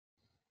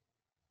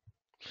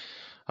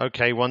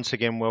Okay, once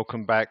again,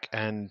 welcome back,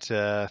 and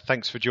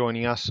thanks for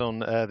joining us on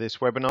this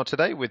webinar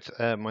today with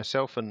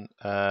myself and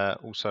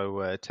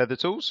also Tether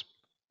Tools.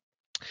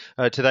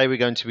 Today we're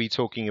going to be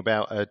talking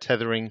about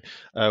tethering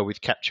with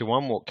Capture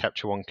One, what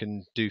Capture One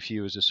can do for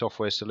you as a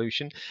software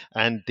solution,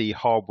 and the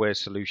hardware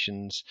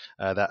solutions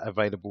that are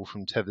available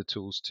from Tether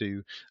Tools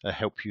to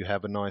help you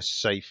have a nice,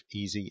 safe,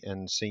 easy,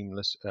 and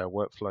seamless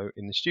workflow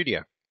in the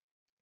studio.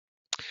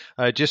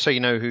 Just so you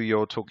know who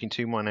you're talking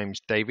to, my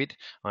name's David.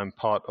 I'm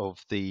part of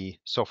the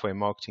software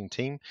marketing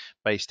team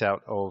based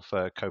out of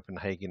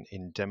Copenhagen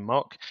in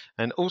Denmark.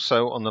 And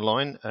also on the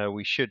line,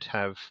 we should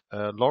have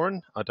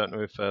Lauren. I don't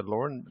know if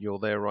Lauren, you're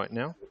there right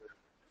now.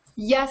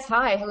 Yes,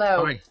 hi,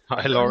 hello.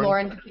 Hi, I'm Lauren.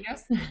 Lauren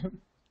Capinos.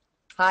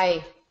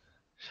 Hi.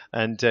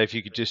 And if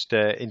you could just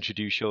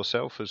introduce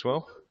yourself as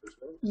well.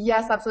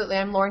 Yes, absolutely.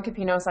 I'm Lauren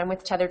Capinos. I'm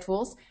with Tether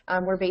Tools.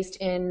 We're based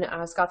in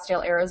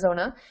Scottsdale,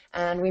 Arizona,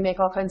 and we make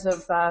all kinds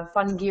of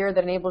fun gear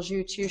that enables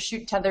you to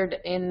shoot tethered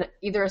in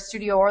either a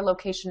studio or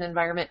location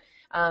environment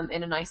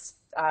in a nice,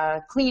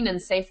 clean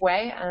and safe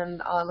way.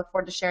 And I look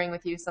forward to sharing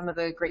with you some of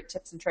the great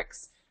tips and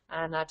tricks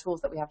and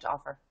tools that we have to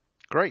offer.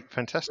 Great,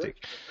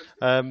 fantastic.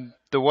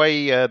 The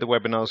way the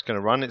webinar is going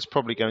to run, it's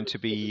probably going to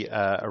be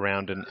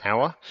around an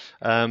hour.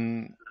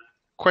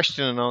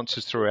 Question and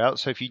answers throughout.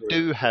 So if you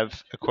do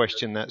have a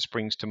question that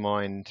springs to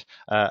mind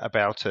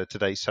about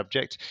today's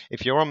subject,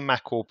 if you're on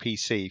Mac or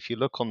PC, if you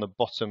look on the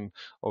bottom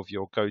of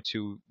your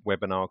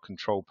GoToWebinar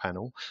control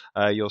panel,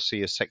 you'll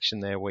see a section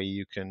there where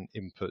you can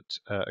input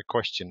a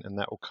question, and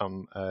that will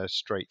come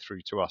straight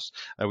through to us.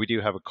 We do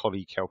have a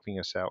colleague helping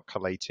us out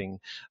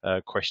collating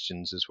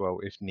questions as well,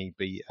 if need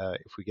be,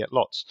 if we get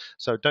lots.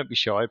 So don't be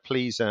shy.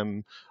 Please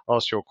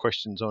ask your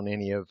questions on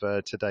any of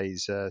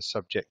today's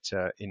subject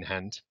in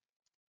hand.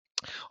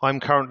 I'm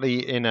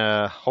currently in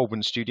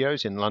Holborn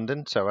Studios in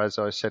London. So as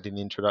I said in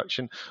the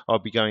introduction, I'll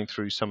be going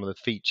through some of the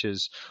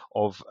features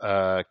of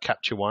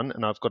Capture One,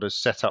 and I've got a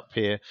setup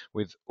here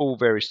with all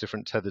various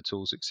different Tether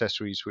Tools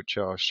accessories, which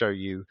I'll show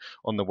you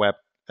on the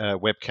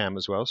webcam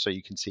as well, so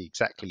you can see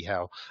exactly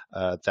how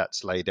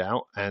that's laid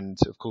out. And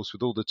of course,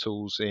 with all the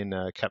tools in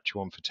Capture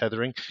One for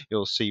tethering,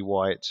 you'll see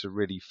why it's a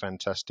really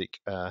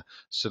fantastic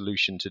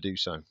solution to do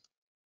so.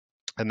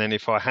 And then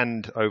if I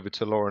hand over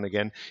to Lauren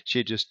again,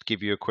 she'll just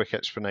give you a quick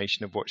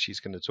explanation of what she's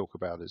going to talk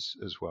about as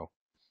well.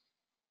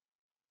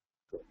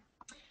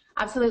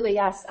 Absolutely,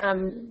 yes.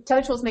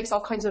 Tether Tools makes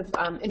all kinds of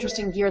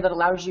interesting gear that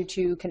allows you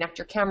to connect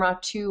your camera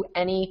to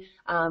any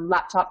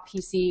laptop,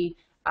 PC,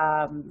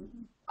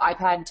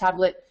 iPad,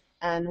 tablet,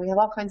 and we have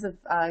all kinds of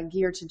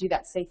gear to do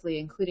that safely,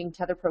 including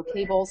Tether Pro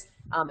cables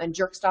and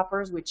jerk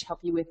stoppers, which help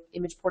you with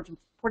image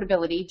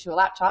portability to a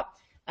laptop.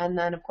 And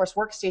then, of course,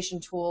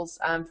 workstation tools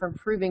for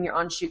improving your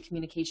on-shoot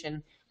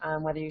communication,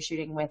 whether you're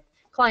shooting with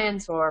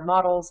clients or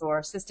models or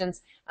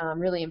assistants,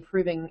 really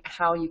improving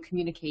how you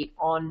communicate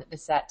on the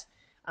set.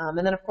 And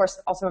then, of course,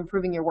 also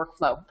improving your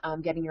workflow,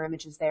 getting your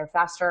images there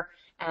faster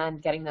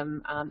and getting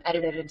them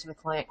edited into the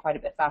client quite a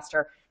bit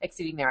faster,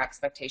 exceeding their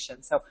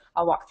expectations. So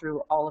I'll walk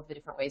through all of the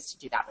different ways to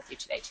do that with you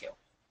today, too.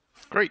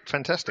 Great,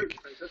 fantastic.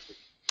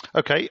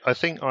 Okay, I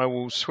think I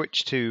will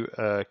switch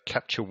to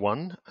Capture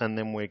One, and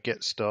then we'll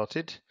get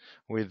started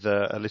with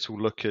a little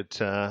look at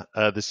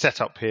the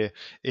setup here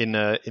in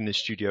the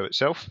studio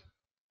itself,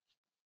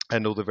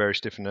 and all the various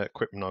different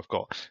equipment I've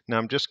got. Now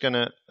I'm just going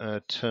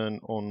to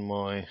turn on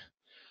my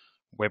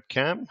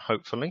webcam,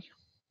 hopefully.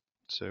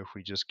 So if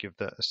we just give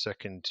that a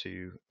second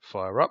to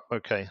fire up.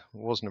 Okay, it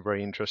wasn't a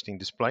very interesting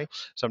display.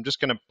 So I'm just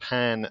going to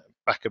pan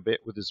back a bit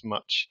with as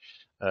much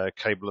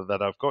cable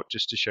that I've got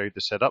just to show you the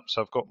setup.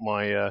 So I've got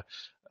my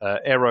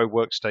Aero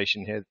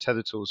workstation here,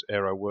 Tether Tools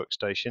Aero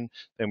workstation.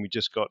 Then we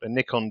just got a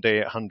Nikon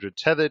D800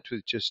 tethered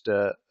with just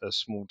a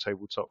small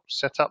tabletop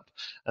setup.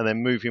 And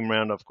then moving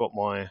around, I've got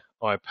my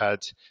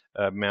iPad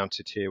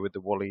mounted here with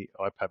the Wally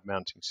iPad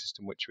mounting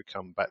system, which we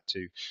come back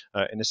to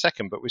in a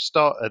second. But we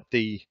start at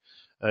the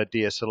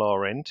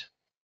DSLR end,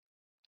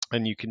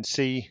 and you can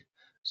see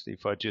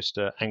if I just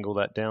angle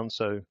that down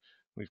so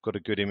we've got a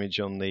good image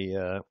on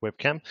the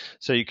webcam.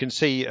 So you can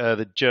see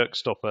the jerk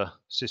stopper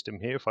system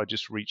here if I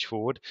just reach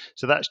forward.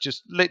 So that's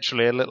just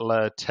literally a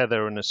little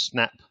tether and a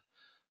snap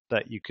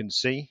that you can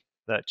see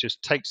that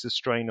just takes the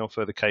strain off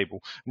of the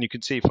cable. And you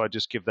can see if I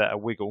just give that a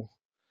wiggle,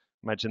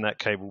 imagine that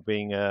cable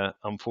being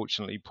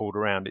unfortunately pulled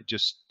around, it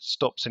just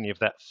stops any of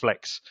that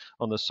flex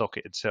on the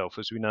socket itself.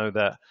 As we know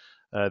that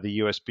the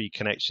USB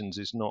connections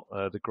is not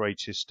the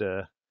greatest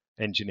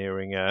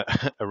engineering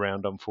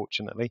around,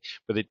 unfortunately,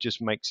 but it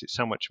just makes it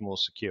so much more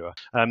secure.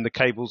 The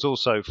cable's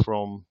also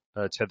from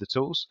Tether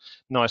Tools,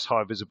 nice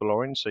high visible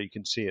orange, so you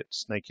can see it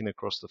snaking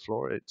across the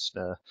floor. It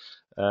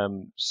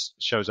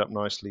shows up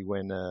nicely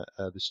when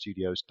the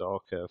studio's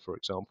dark, for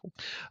example.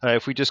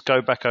 If we just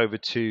go back over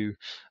to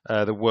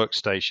the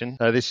workstation,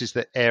 this is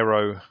the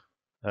Aero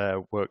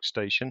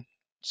workstation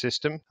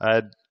system.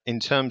 In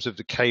terms of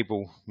the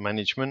cable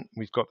management,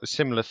 we've got a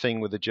similar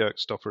thing with the jerk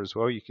stopper as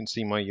well. You can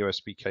see my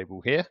USB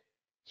cable here,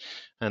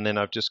 and then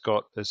I've just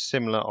got a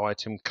similar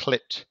item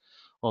clipped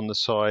on the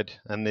side,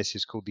 and this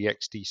is called the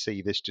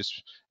XDC. This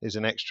just is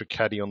an extra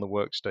caddy on the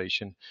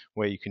workstation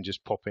where you can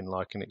just pop in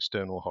like an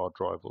external hard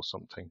drive or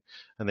something.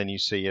 And then you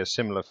see a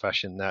similar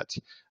fashion that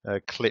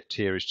clipped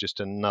here is just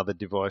another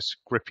device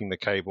gripping the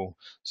cable.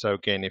 So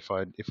again, if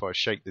I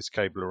shake this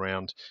cable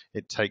around,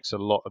 it takes a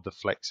lot of the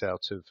flex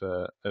out of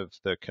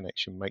the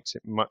connection, makes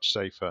it much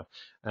safer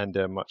and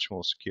much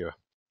more secure.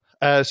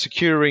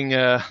 Securing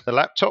the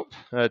laptop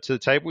to the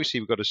table, you see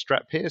we've got a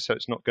strap here, so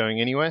it's not going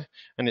anywhere,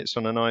 and it's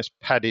on a nice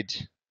padded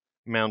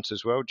mount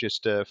as well,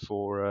 just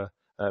for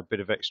a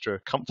bit of extra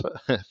comfort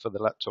for the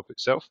laptop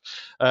itself.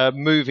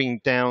 Moving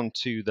down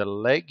to the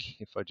leg,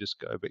 if I just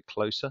go a bit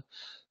closer,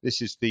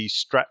 this is the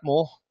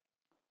Strapmore,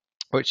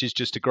 which is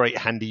just a great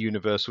handy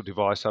universal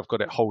device. I've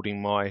got it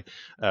holding my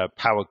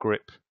power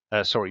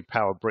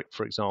brick,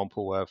 for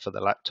example, for the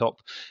laptop.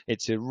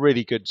 It's a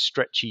really good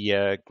stretchy,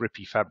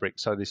 grippy fabric,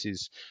 so this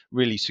is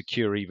really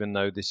secure, even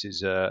though this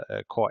is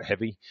quite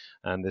heavy,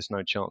 and there's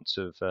no chance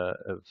of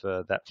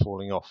that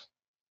falling off.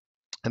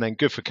 And then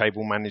good for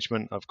cable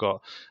management. I've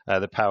got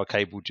the power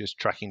cable just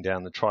tracking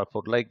down the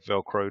tripod leg,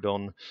 velcroed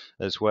on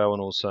as well,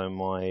 and also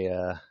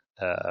my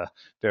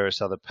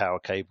various other power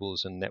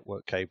cables and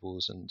network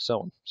cables and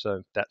so on.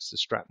 So that's the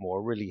Strapmore,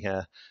 a really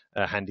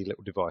handy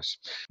little device.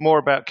 More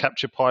about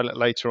Capture Pilot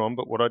later on,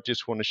 but what I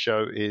just want to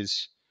show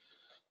is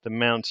the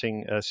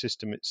mounting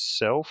system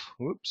itself.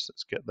 Whoops,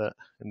 let's get that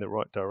in the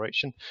right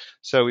direction.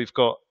 So we've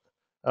got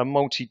a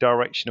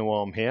multi-directional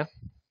arm here.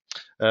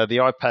 The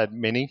iPad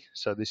mini,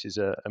 so this is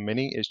a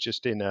mini, is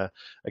just in a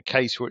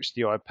case which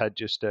the iPad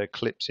just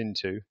clips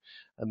into,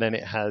 and then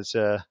it has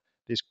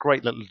this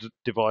great little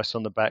device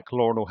on the back.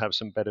 Lauren will have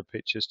some better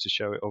pictures to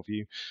show it of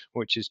you,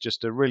 which is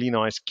just a really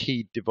nice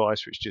keyed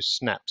device which just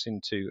snaps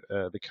into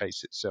the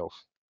case itself.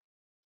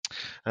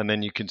 And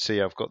then you can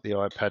see I've got the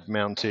iPad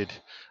mounted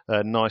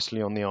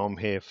nicely on the arm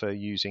here for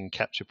using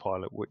Capture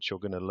Pilot, which you're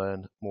going to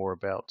learn more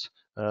about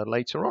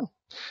later on.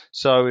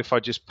 So if I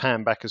just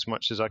pan back as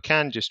much as I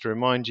can, just to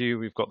remind you,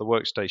 we've got the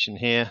workstation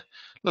here,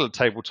 little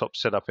tabletop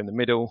set up in the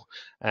middle,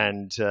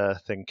 and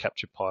then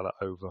Capture Pilot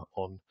over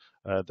on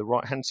the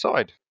right-hand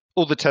side.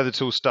 All the Tether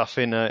Tool stuff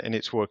in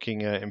its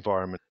working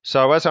environment.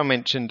 So as I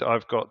mentioned,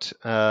 I've got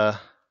a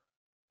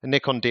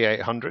Nikon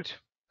D800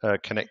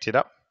 connected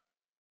up.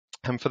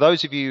 And for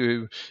those of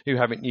you who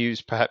haven't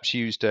perhaps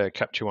used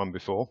Capture One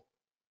before,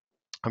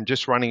 I'm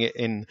just running it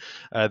in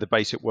the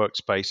basic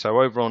workspace.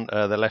 So over on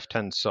the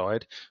left-hand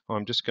side,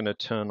 I'm just going to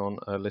turn on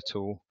a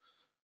little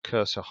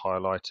cursor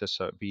highlighter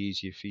so it'd be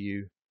easier for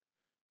you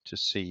to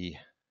see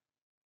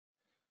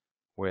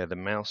where the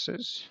mouse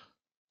is.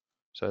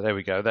 So there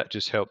we go. That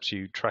just helps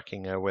you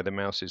tracking where the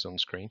mouse is on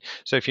screen.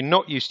 So if you're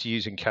not used to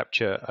using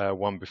Capture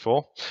One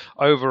before,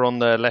 over on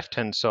the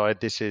left-hand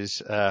side, this is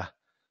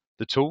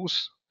the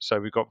tools. So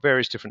we've got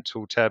various different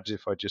tool tabs.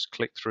 If I just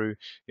click through,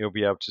 you'll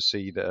be able to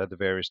see the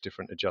various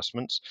different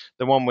adjustments.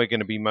 The one we're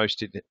going to be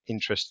most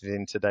interested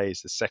in today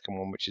is the second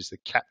one, which is the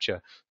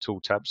Capture tool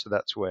tab. So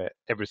that's where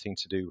everything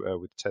to do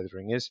with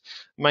tethering is.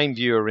 Main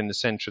viewer in the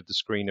center of the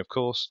screen, of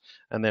course,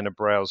 and then a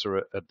browser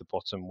at the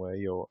bottom where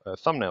your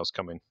thumbnails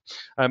come in.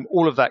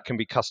 All of that can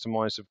be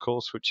customized, of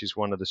course, which is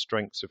one of the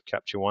strengths of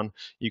Capture One.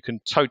 You can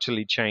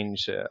totally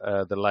change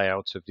the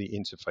layout of the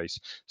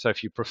interface. So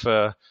if you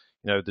prefer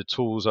the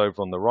tools over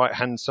on the right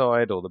hand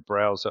side or the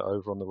browser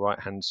over on the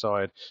right hand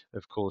side,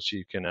 of course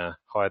you can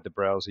hide the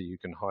browser, you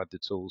can hide the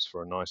tools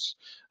for a nice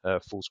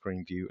full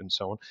screen view and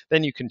so on.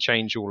 Then you can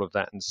change all of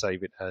that and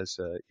save it as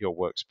your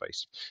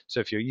workspace.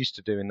 So if you're used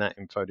to doing that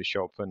in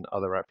Photoshop and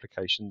other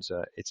applications,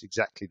 it's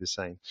exactly the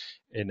same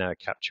in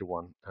Capture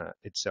One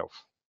itself.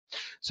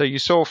 So you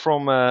saw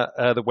from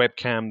the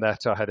webcam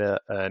that I had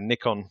a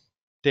Nikon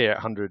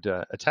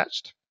D800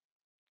 attached.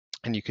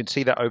 And you can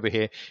see that over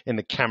here in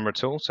the camera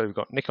tool. So we've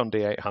got Nikon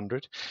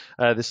D800.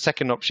 The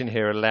second option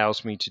here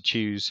allows me to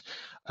choose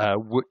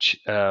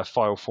which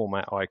file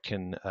format I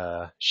can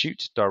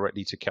shoot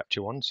directly to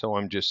Capture One. So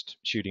I'm just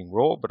shooting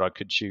RAW, but I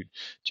could shoot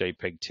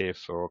JPEG,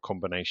 TIFF, or a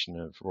combination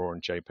of RAW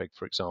and JPEG,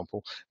 for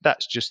example.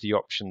 That's just the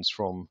options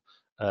from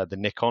the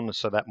Nikon,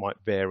 so that might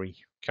vary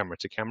camera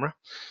to camera.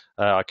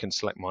 I can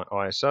select my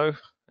ISO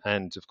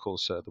and, of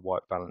course, the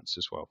white balance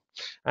as well.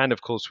 And,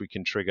 of course, we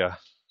can trigger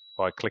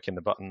by clicking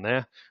the button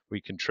there,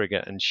 we can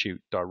trigger and shoot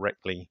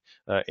directly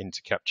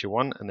into Capture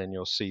One, and then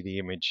you'll see the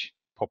image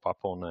pop up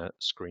on a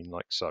screen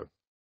like so.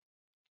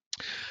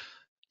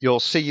 You'll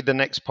see the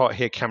next part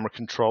here, camera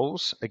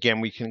controls. Again,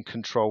 we can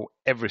control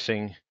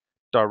everything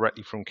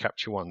directly from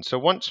Capture One. So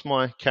once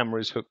my camera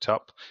is hooked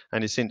up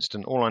and it's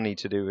instant, all I need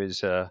to do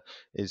is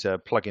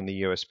plug in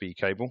the USB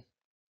cable.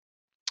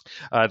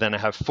 Then I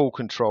have full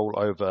control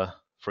over,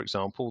 for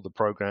example, the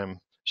program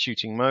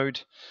shooting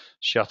mode,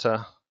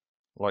 shutter,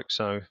 like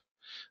so.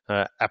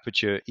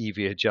 Aperture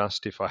EV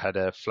adjust. If I had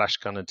a flash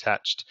gun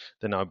attached,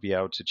 then I'd be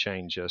able to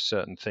change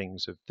certain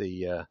things of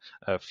the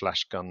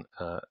flash gun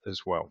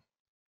as well.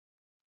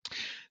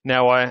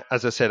 Now,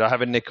 as I said, I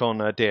have a Nikon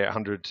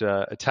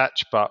D800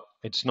 attached, but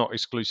it's not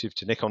exclusive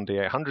to Nikon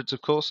D800s,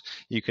 of course.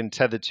 You can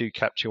tether to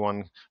Capture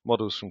One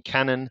models from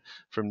Canon,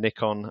 from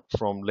Nikon,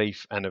 from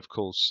Leaf, and of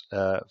course,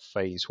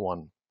 Phase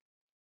One.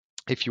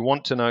 If you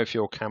want to know if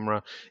your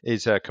camera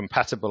is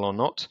compatible or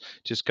not,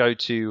 just go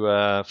to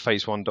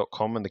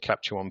phase1.com and the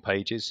Capture One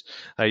pages.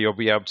 You'll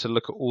be able to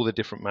look at all the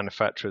different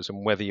manufacturers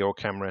and whether your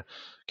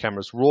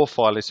camera's RAW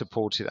file is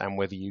supported and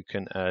whether you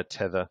can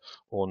tether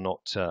or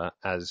not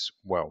as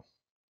well.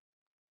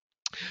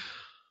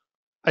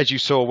 As you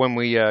saw when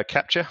we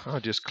capture, I'll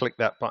just click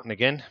that button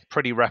again.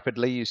 Pretty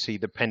rapidly, you see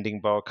the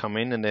pending bar come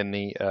in, and then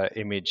the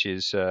image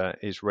is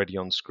ready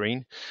on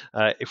screen.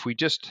 If we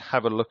just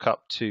have a look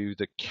up to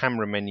the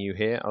camera menu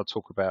here, I'll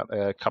talk about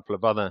a couple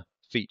of other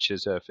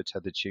features for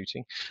tethered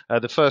shooting.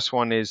 The first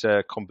one is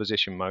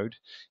composition mode.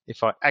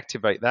 If I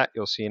activate that,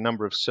 you'll see a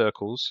number of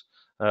circles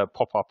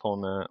pop up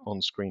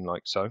on screen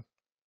like so.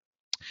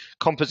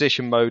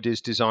 Composition mode is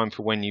designed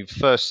for when you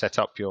first set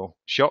up your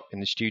shot in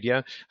the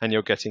studio and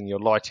you're getting your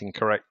lighting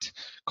correct,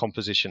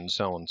 composition and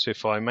so on. So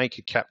if I make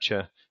a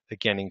capture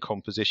again in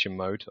composition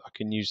mode, I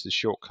can use the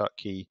shortcut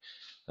key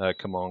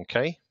Command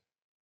K.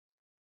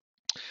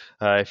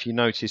 If you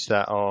notice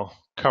that our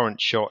current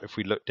shot, if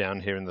we look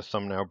down here in the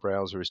thumbnail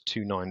browser, is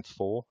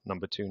 294,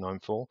 number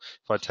 294.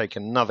 If I take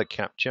another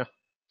capture,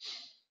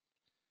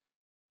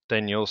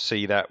 then you'll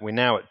see that we're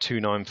now at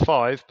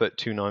 295, but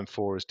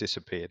 294 has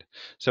disappeared.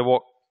 So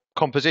what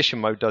composition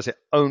mode does, it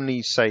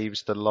only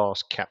saves the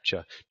last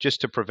capture,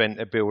 just to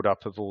prevent a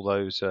build-up of all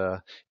those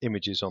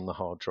images on the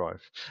hard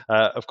drive.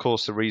 Of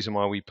course, the reason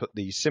why we put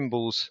these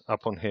symbols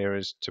up on here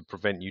is to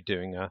prevent you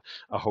doing a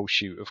whole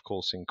shoot, of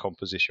course, in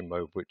composition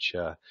mode, which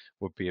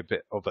would be a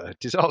bit of a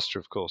disaster,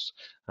 of course.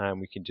 And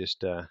we can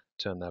just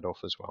turn that off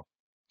as well.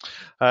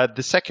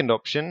 The second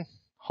option,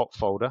 hot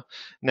folder.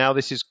 Now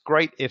this is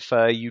great if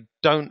you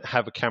don't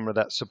have a camera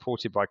that's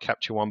supported by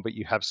Capture One, but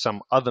you have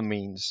some other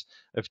means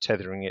of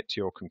tethering it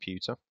to your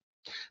computer.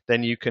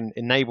 Then you can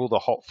enable the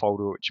hot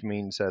folder, which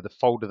means the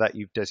folder that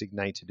you've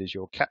designated as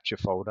your capture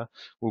folder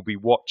will be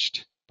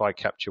watched by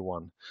Capture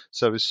One.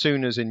 So as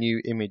soon as a new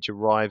image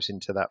arrives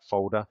into that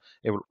folder,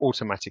 it will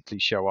automatically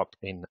show up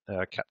in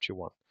Capture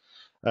One.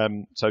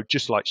 So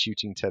just like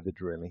shooting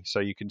tethered, really. So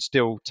you can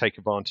still take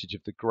advantage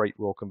of the great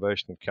RAW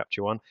conversion of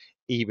Capture One,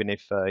 even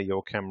if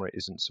your camera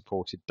isn't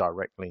supported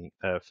directly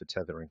for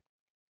tethering.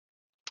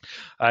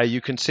 You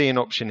can see an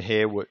option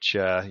here which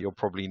you'll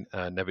probably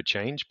never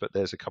change, but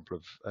there's a couple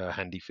of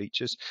handy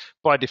features.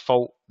 By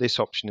default, this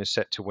option is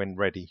set to when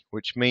ready,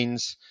 which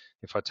means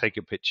if I take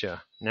a picture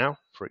now,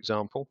 for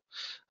example,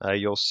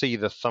 you'll see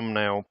the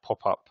thumbnail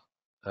pop up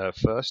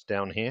first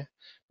down here,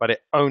 but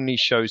it only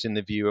shows in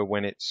the viewer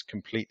when it's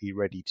completely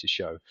ready to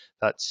show.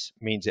 That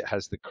means it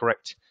has the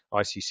correct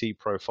ICC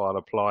profile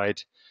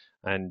applied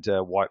and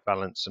white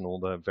balance and all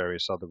the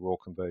various other RAW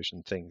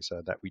conversion things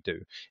that we do.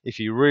 If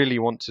you really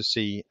want to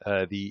see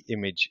the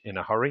image in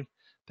a hurry,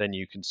 then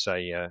you can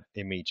say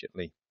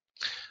immediately.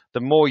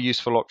 The more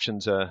useful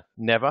options are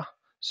never.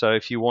 So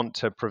if you want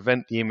to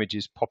prevent the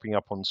images popping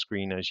up on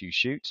screen as you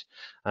shoot,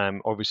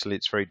 obviously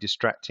it's very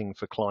distracting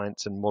for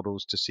clients and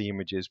models to see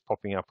images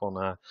popping up on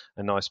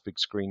a nice big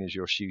screen as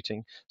you're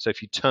shooting. So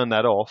if you turn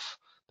that off,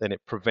 then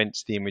it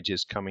prevents the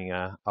images coming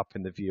up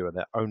in the viewer.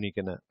 They're only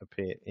going to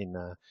appear in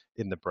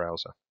the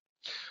browser.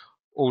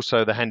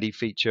 Also, the handy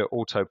feature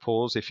auto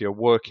pause if you're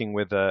working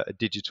with a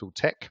digital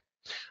tech.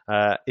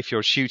 If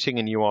you're shooting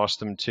and you ask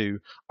them to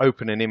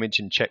open an image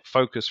and check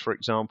focus, for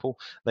example,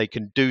 they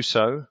can do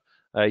so.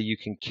 You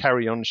can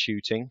carry on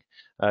shooting.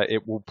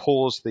 It will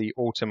pause the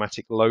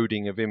automatic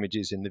loading of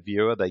images in the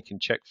viewer. They can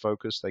check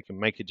focus, they can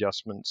make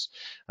adjustments.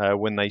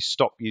 When they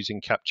stop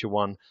using Capture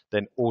One,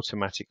 then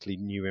automatically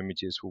new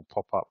images will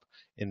pop up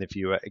in the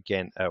viewer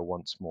again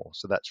once more.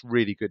 So that's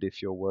really good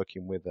if you're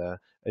working with a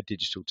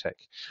digital tech.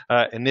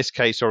 In this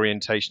case,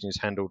 orientation is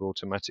handled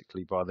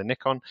automatically by the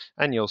Nikon,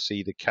 and you'll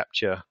see the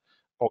capture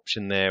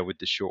option there with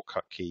the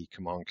shortcut key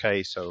Command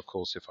K. So of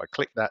course, if I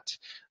click that,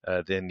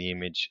 then the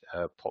image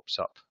pops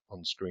up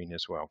on screen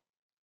as well.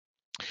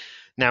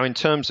 Now, in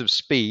terms of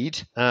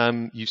speed,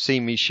 you've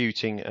seen me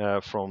shooting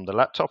from the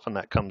laptop, and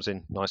that comes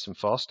in nice and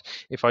fast.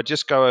 If I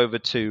just go over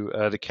to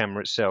the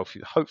camera itself,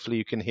 hopefully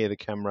you can hear the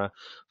camera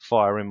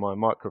fire in my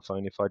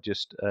microphone if I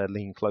just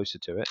lean closer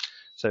to it.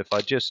 So if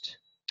I just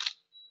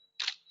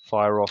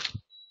fire off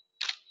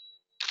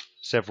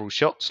several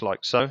shots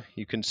like so,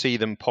 you can see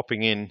them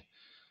popping in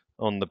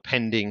on the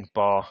pending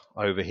bar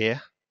over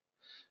here.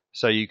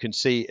 So you can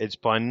see it's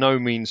by no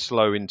means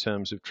slow in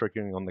terms of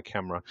triggering on the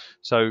camera.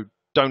 So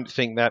don't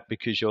think that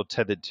because you're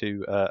tethered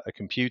to a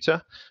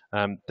computer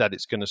that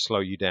it's going to slow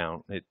you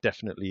down. It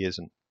definitely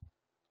isn't.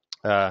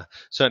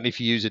 Certainly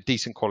if you use a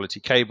decent quality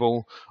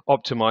cable,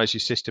 optimize your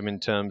system in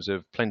terms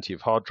of plenty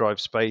of hard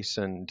drive space,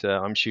 and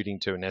I'm shooting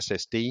to an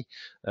SSD,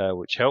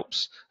 which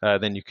helps,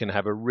 then you can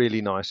have a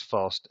really nice,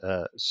 fast,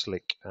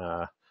 slick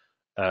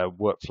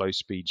workflow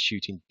speed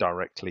shooting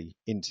directly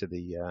into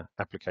the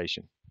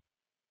application.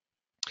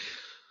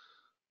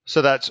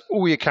 So that's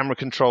all your camera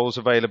controls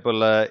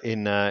available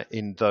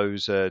in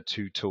those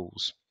two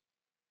tools.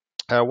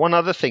 One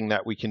other thing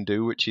that we can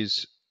do, which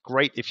is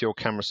great if your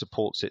camera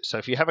supports it. So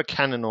if you have a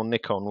Canon or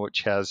Nikon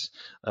which has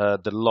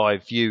the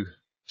live view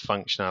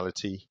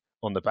functionality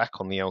on the back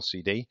on the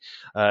LCD,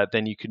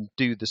 then you can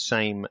do the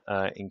same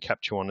in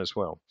Capture One as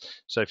well.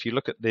 So if you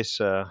look at this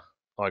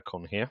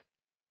icon here,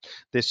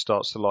 this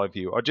starts the live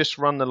view. I just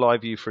run the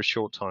live view for a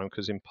short time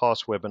because in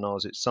past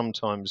webinars it's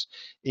sometimes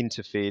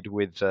interfered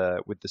with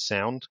the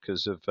sound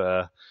because of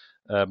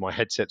my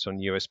headset's on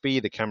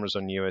USB, the camera's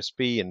on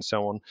USB, and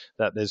so on.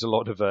 That there's a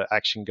lot of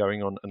action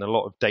going on and a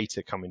lot of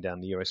data coming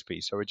down the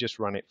USB. So I just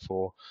run it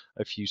for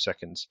a few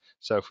seconds.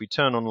 So if we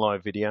turn on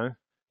live video,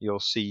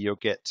 you'll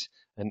get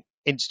an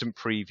instant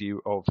preview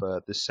of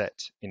the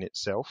set in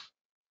itself.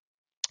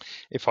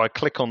 If I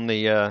click on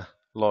the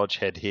large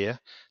head here,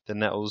 then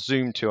that will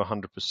zoom to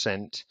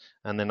 100%,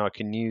 and then I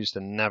can use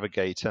the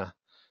navigator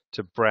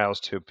to browse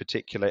to a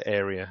particular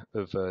area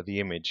of the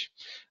image.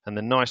 And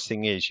the nice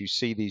thing is you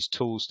see these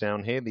tools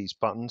down here, these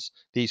buttons,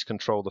 these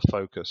control the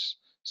focus.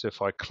 So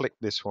if I click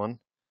this one,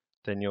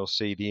 then you'll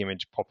see the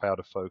image pop out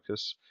of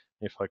focus.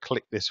 If I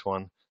click this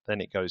one,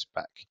 then it goes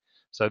back.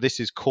 So this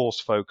is coarse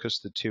focus,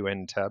 the two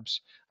end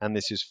tabs, and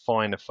this is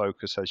finer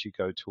focus as you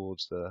go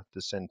towards the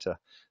center.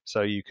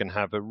 So you can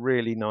have a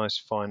really nice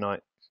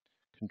finite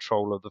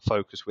control of the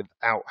focus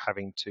without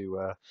having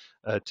to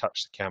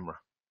touch the camera.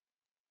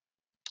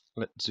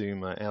 Let's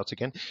zoom out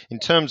again. In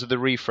terms of the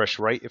refresh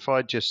rate, if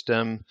I just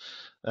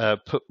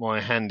put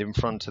my hand in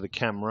front of the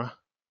camera,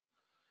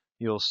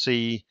 you'll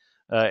see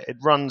it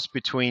runs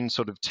between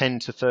sort of 10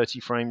 to 30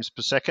 frames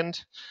per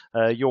second.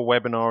 Your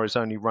webinar is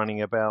only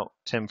running about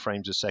 10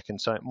 frames a second,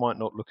 so it might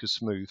not look as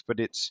smooth,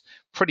 but it's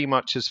pretty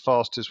much as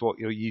fast as what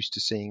you're used to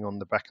seeing on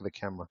the back of the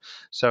camera.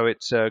 So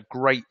it's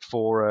great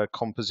for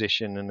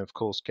composition and, of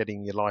course,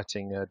 getting your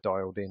lighting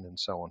dialed in and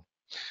so on.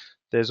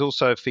 There's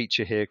also a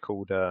feature here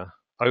called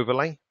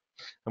overlay.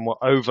 And what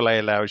overlay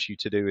allows you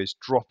to do is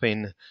drop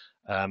in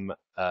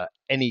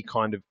any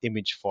kind of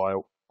image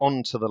file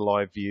onto the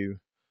live view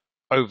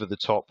over the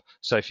top.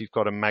 So if you've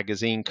got a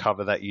magazine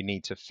cover that you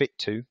need to fit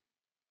to,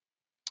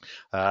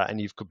 and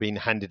you've been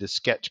handed a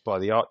sketch by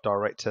the art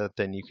director,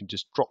 then you can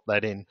just drop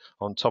that in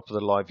on top of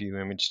the live view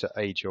image to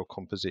aid your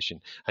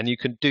composition. And you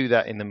can do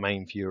that in the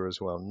main viewer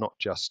as well, not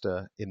just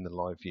in the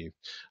live view.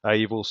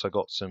 You've also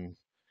got some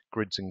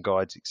grids and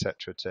guides,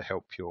 etc., to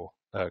help your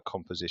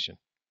composition.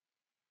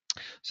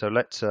 So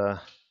let's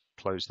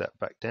close that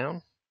back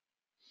down.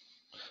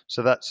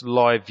 So that's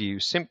live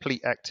view,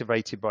 simply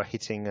activated by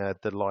hitting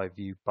the live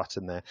view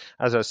button there.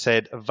 As I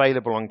said,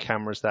 available on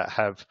cameras that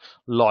have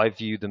live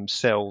view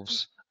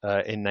themselves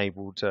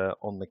enabled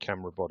on the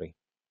camera body.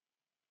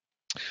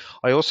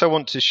 I also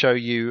want to show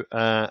you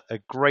a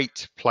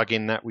great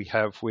plugin that we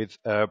have with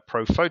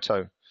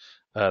ProPhoto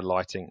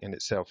lighting in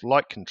itself,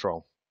 light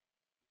control.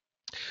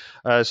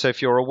 So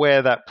if you're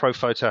aware that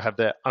ProPhoto have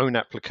their own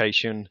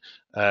application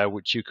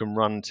which you can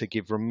run to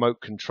give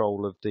remote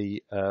control of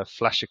the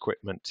flash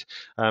equipment.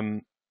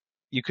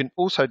 You can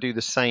also do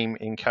the same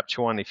in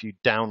Capture One if you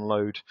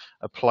download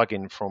a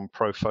plugin from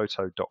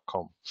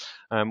prophoto.com.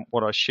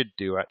 What I should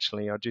do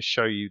actually, I'll just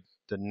show you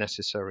the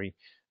necessary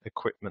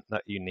equipment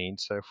that you need.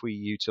 So if we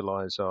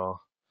utilize our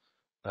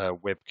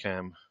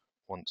webcam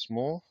once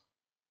more,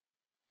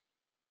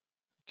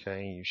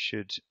 okay, you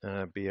should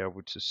be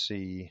able to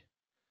see.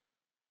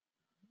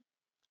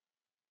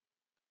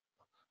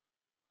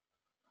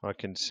 I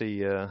can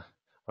see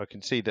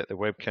that the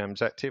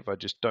webcam's active. I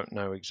just don't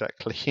know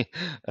exactly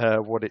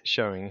what it's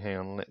showing. Hang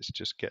on, let's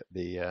just get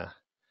the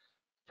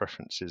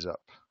preferences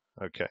up.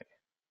 Okay.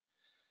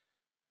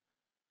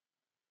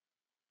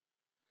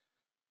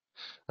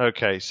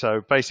 Okay,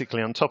 so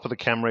basically on top of the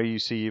camera, you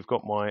see you've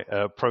got my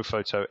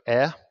ProPhoto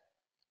Air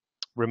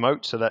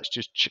remote. So that's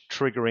just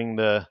triggering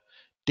the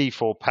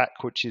D4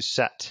 pack, which is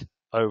sat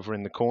over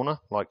in the corner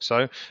like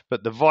so.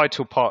 But the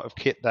vital part of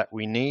kit that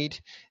we need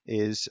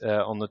is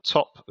on the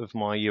top of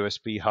my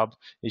USB hub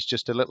is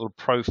just a little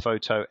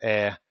ProPhoto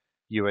Air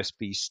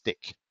USB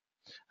stick.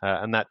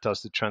 And that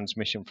does the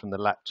transmission from the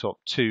laptop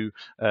to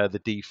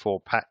the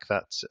D4 pack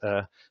that's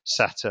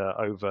sat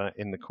over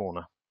in the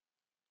corner.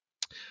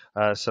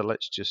 So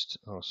let's just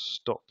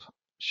stop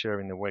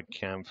sharing the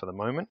webcam for the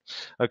moment.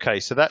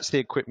 Okay, so that's the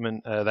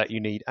equipment that you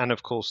need, and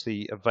of course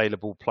the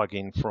available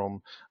plugin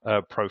from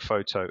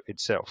ProPhoto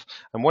itself.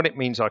 And what it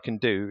means I can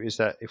do is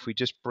that if we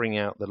just bring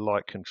out the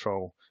light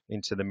control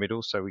into the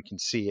middle so we can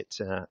see it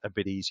a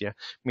bit easier,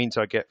 means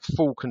I get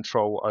full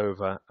control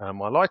over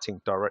my lighting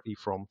directly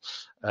from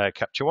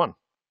Capture One.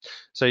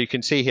 So you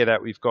can see here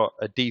that we've got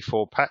a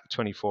D4 pack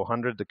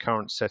 2400. The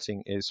current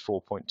setting is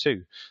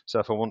 4.2. So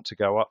if I want to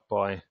go up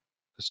by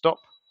a stop,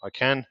 I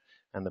can,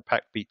 and the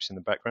pack beeps in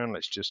the background.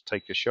 Let's just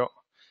take a shot,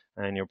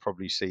 and you'll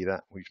probably see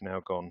that we've now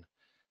gone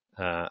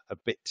a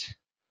bit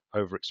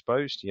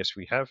overexposed. Yes,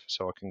 we have.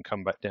 So I can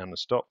come back down the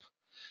stop,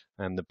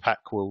 and the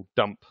pack will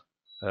dump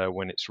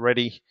when it's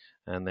ready.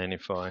 And then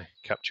if I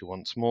capture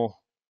once more,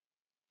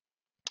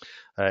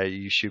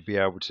 you should be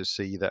able to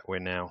see that we're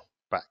now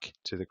back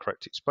to the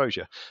correct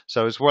exposure.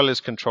 So as well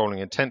as controlling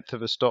 1/10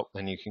 of a stop,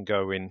 then you can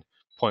go in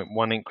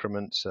 0.1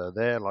 increments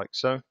there, like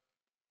so.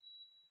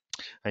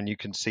 and you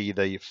can see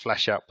the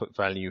flash output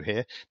value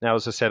here. Now,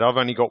 as I said, I've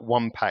only got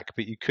one pack,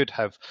 but you could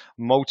have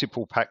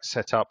multiple packs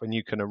set up and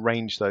you can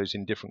arrange those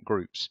in different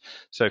groups.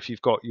 So if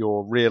you've got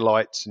your rear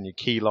lights and your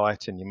key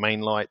light and your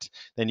main light,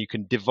 then you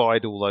can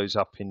divide all those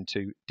up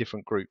into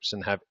different groups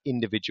and have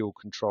individual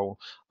control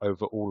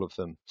over all of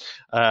them.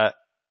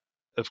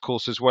 Of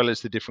course, as well as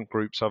the different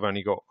groups, I've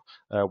only got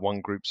one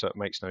group, so it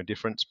makes no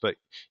difference, but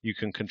you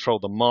can control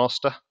the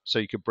master, so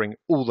you could bring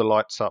all the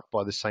lights up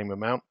by the same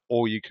amount,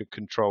 or you could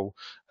control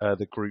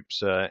the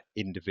groups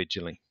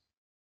individually.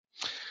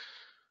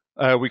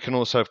 We can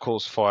also, of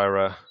course, fire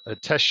a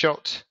test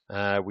shot.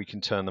 We can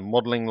turn the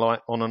modeling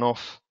light on and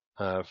off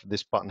for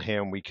this button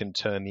here, and we can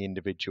turn the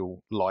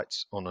individual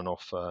lights on and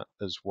off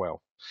as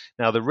well.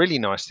 Now, the really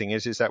nice thing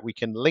is that we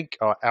can link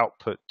our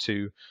output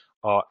to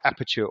our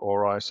aperture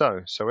or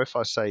ISO. So if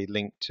I say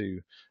link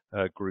to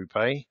group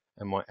A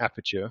and my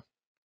aperture,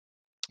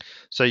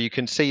 so you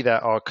can see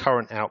that our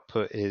current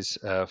output is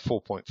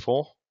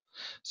 4.4.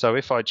 So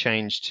if I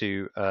change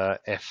to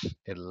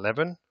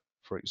F11,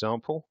 for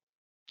example,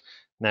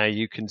 now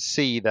you can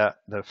see that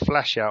the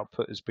flash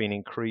output has been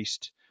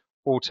increased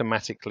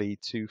automatically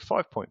to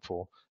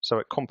 5.4. So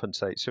it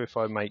compensates. So if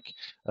I make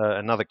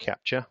another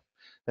capture,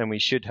 then we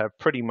should have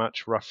pretty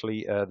much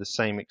roughly the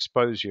same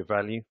exposure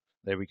value.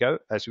 There we go,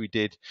 as we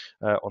did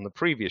on the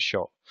previous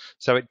shot.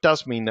 So it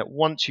does mean that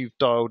once you've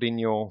dialed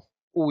in all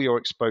your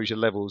exposure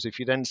levels, if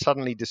you then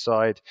suddenly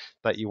decide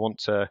that you want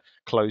to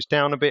close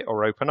down a bit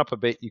or open up a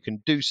bit, you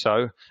can do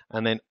so,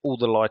 and then all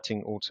the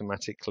lighting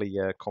automatically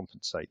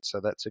compensates.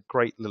 So that's a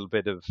great little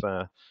bit of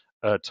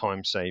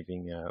time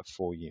saving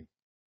for you.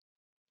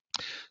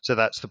 So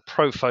that's the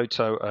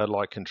ProPhoto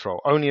light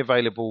control, only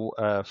available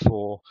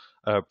for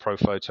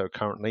ProPhoto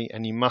currently,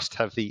 and you must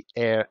have the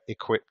air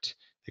equipped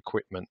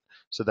equipment.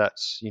 So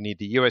that's, you need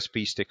the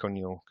USB stick on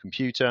your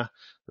computer,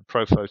 the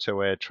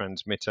ProPhoto Air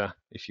transmitter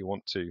if you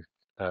want to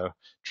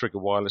trigger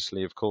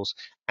wirelessly, of course,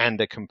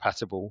 and a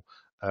compatible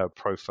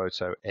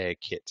ProPhoto Air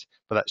kit.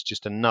 But that's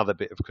just another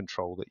bit of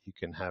control that you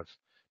can have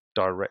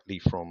directly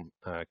from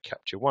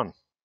Capture One.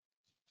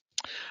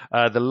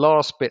 The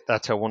last bit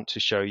that I want to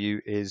show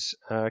you is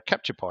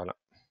Capture Pilot.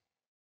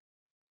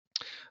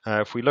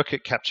 If we look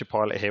at Capture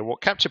Pilot here, what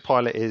Capture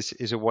Pilot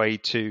is a way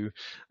to,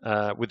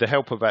 with the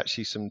help of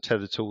actually some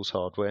Tether Tools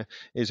hardware,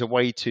 is a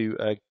way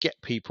to get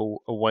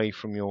people away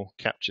from your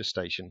capture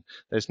station.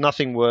 There's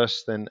nothing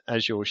worse than,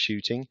 as you're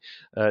shooting,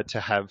 to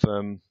have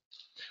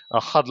a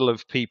huddle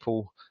of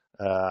people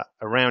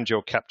around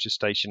your capture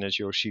station as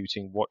you're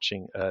shooting,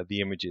 watching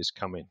the images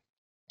come in.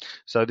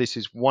 So this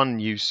is one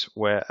use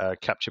where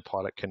Capture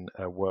Pilot can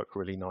work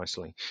really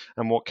nicely.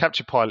 And what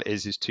Capture Pilot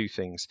is two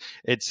things.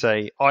 It's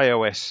a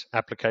iOS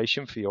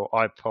application for your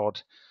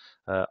iPod,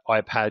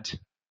 iPad,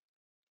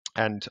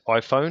 and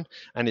iPhone,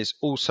 and it's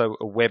also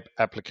a web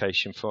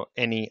application for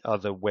any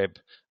other web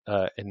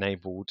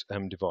enabled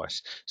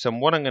device. So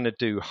what I'm going to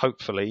do,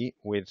 hopefully,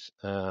 with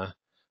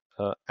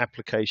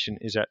application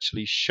is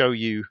actually show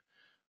you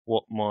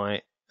what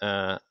my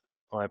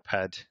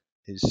iPad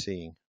is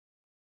seeing.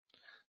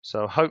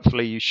 So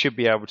hopefully you should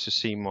be able to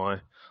see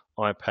my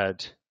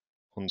iPad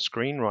on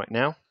screen right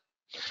now.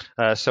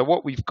 So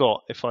what we've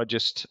got,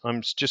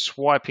 I'm just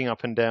swiping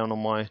up and down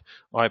on my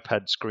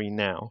iPad screen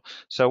now.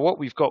 So what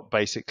we've got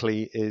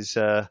basically is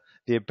the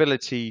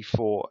ability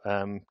for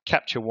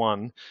Capture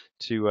One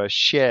to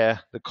share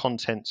the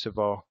contents of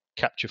our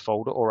capture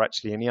folder, or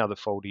actually any other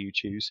folder you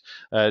choose,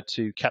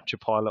 to Capture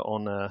Pilot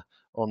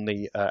on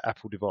the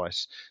Apple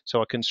device.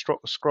 So I can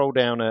scroll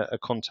down a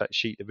contact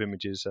sheet of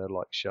images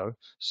like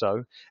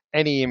so.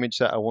 Any image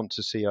that I want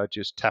to see, I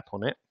just tap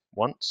on it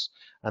once,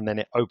 and then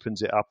it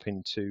opens it up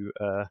into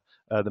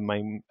the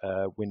main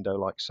window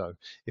like so.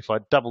 If I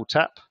double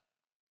tap,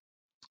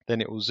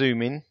 then it will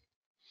zoom in,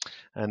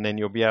 and then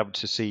you'll be able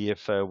to see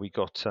if we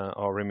got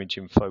our image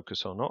in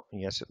focus or not.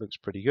 And yes, it looks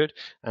pretty good.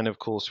 And of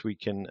course, we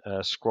can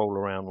scroll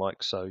around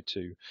like so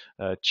to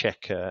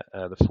check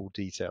the full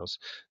details.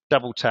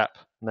 Double tap,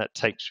 and that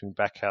takes me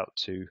back out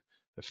to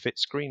the fit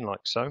screen like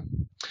so.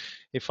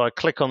 If I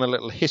click on the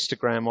little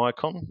histogram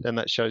icon, then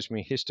that shows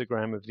me a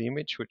histogram of the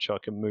image, which I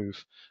can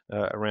move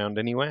around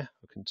anywhere.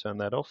 I can turn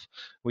that off.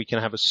 We can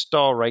have a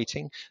star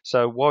rating.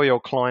 So while your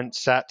client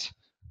sat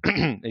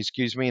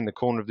excuse me, in the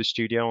corner of the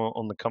studio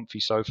on the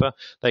comfy sofa,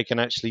 they can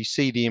actually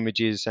see the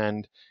images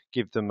and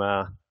give them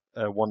a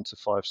 1 to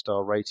 5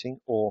 star rating,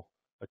 or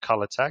a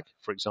color tag,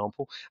 for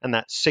example, and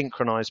that's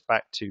synchronized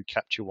back to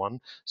Capture One.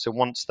 So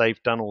once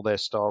they've done all their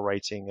star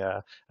rating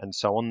and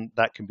so on,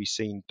 that can be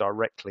seen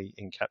directly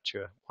in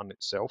Capture One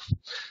itself.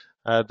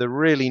 The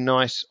really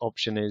nice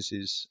option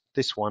is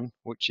this one,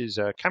 which is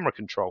camera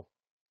control.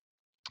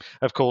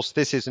 Of course,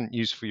 this isn't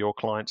used for your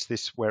clients.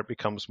 This is where it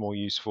becomes more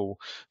useful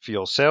for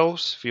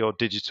yourselves, for your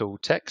digital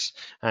techs,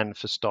 and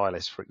for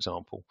stylists, for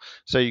example.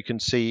 So you can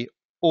see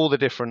all the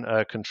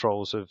different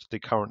controls of the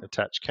current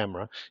attached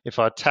camera. If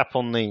I tap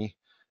on the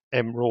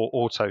MRAW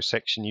auto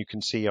section, you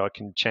can see I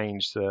can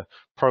change the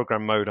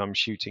program mode I'm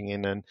shooting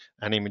in, and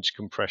image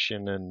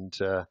compression, and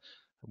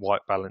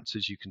white balance,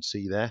 as you can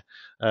see there.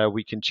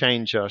 We can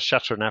change our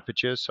shutter and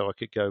aperture, so I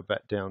could go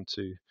back down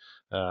to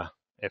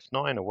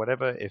f9 or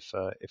whatever if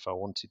I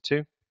wanted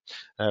to.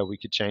 We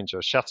could change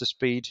our shutter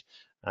speed.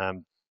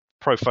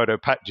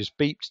 ProPhoto Pack just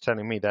beeped,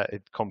 telling me that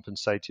it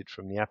compensated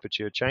from the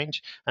aperture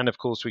change. And of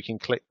course, we can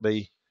click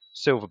the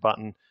silver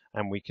button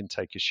and we can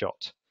take a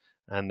shot.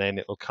 And then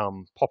it'll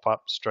pop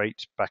up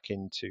straight back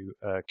into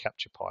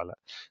Capture Pilot.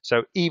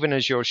 So even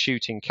as you're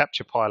shooting,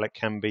 Capture Pilot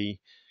can be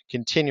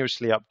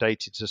continuously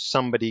updated so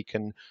somebody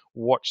can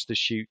watch the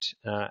shoot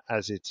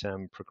as it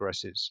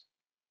progresses.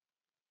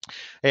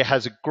 It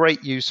has a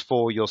great use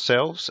for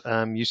yourselves.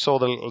 You saw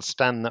the little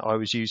stand that I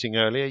was using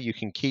earlier. You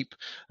can keep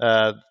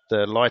the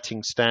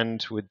lighting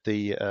stand with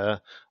the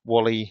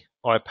Wally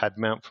iPad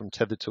mount from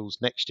Tether Tools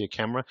next to your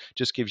camera.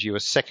 Just gives you a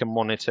second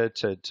monitor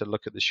to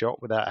look at the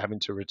shot without having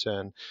to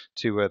return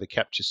to the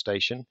capture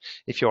station.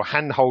 If you're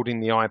hand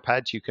holding the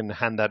iPad, you can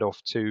hand that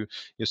off to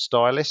your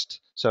stylist.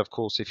 So of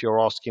course, if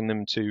you're asking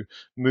them to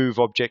move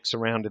objects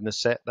around in the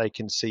set, they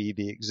can see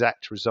the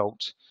exact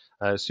result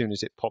as soon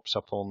as it pops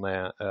up on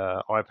their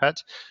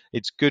iPad.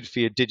 It's good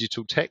for your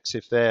digital techs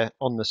if they're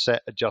on the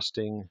set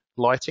adjusting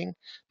lighting.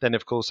 Then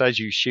of course, as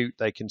you shoot,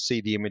 they can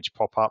see the image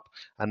pop up,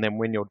 and then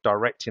when you're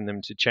directing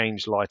them to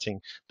change lighting,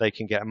 they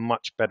can get a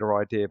much better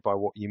idea by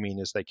what you mean,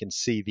 as they can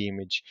see the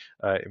image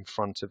in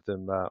front of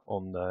them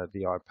on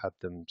the iPad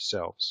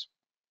themselves.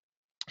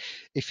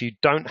 If you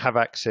don't have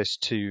access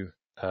to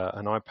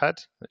an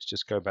iPad, let's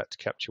just go back to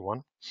Capture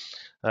One.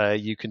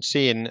 You can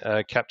see in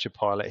Capture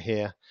Pilot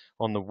here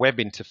on the web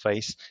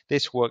interface,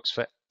 this works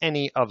for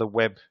any other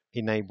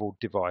web-enabled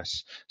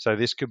device. So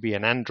this could be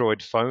an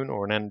Android phone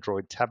or an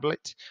Android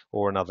tablet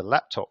or another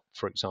laptop,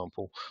 for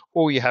example.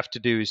 All you have to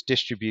do is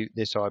distribute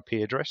this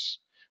IP address.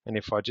 And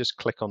if I just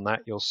click on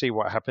that, you'll see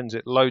what happens.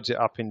 It loads it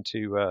up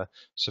into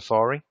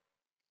Safari.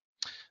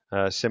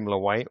 Similar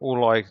way.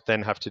 All I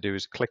then have to do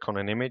is click on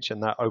an image,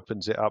 and that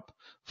opens it up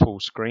full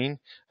screen,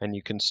 and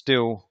you can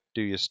still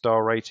do your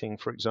star rating,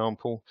 for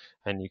example,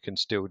 and you can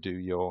still do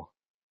your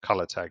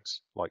color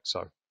tags like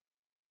so.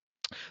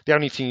 The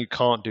only thing you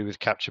can't do with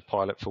Capture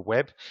Pilot for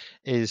web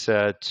is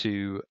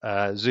to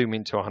zoom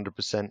into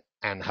 100%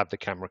 and have the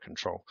camera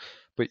control,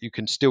 but you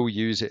can still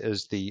use it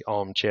as the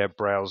armchair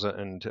browser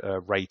and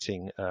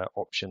rating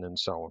option and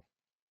so on.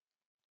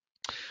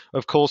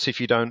 Of course, if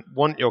you don't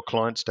want your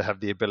clients to have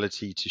the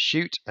ability to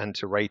shoot and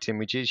to rate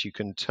images, you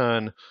can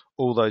turn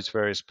all those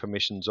various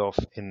permissions off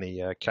in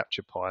the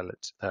Capture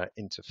Pilot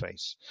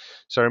interface.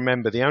 So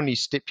remember, the only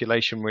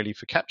stipulation really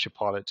for Capture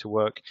Pilot to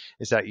work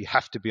is that you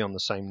have to be on the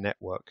same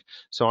network.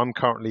 So I'm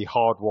currently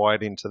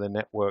hardwired into the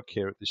network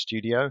here at the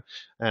studio,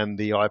 and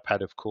the iPad,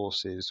 of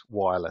course, is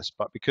wireless.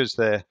 But because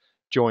they're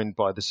joined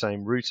by the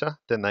same router,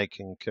 then they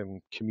can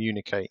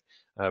communicate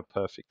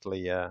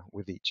perfectly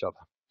with each other.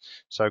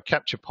 So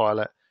Capture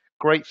Pilot,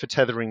 great for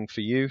tethering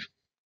for you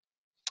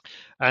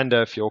and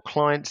for your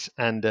clients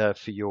and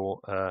for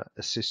your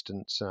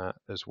assistants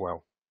as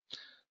well.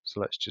 So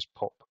let's just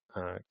pop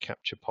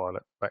Capture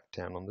Pilot back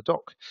down on the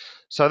dock.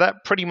 So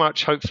that pretty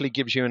much hopefully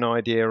gives you an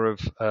idea of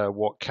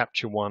what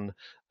Capture One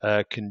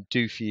can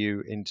do for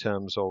you in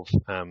terms of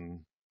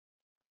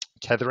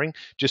tethering.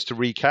 Just to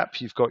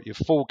recap, you've got your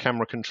full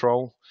camera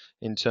control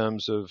in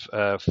terms of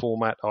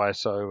format,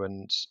 ISO,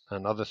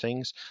 and other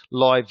things.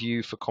 Live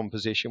view for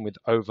composition with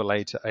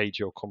overlay to aid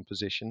your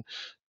composition.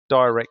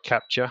 Direct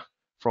capture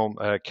from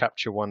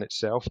Capture One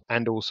itself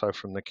and also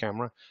from the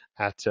camera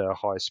at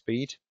high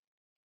speed.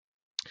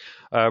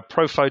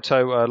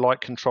 ProPhoto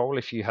light control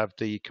if you have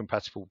the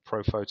compatible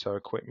ProPhoto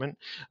equipment.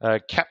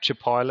 Capture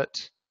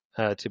Pilot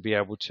to be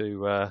able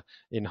to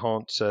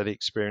enhance the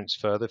experience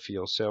further for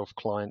yourself,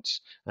 clients,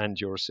 and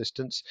your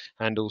assistants,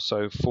 and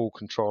also full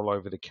control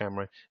over the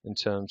camera in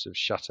terms of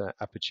shutter,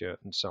 aperture,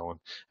 and so on.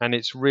 And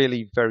it's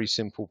really very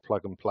simple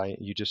plug and play.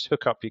 You just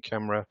hook up your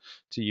camera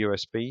to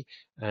USB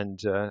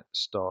and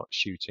start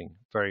shooting.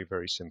 Very,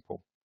 very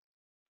simple.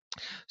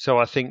 So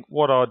I think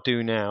what I'll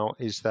do now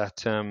is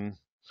that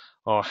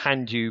I'll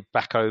hand you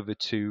back over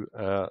to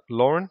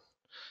Lauren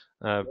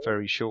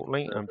very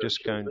shortly. I'm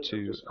just going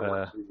to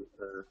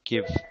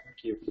give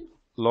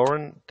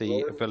Lauren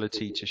the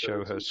ability to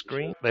show her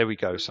screen. There we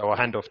go. So I'll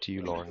hand off to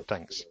you, Lauren.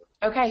 Thanks.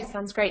 Okay,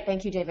 sounds great.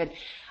 Thank you, David.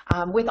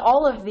 With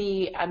all of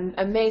the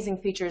amazing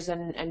features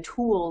and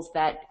tools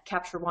that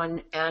Capture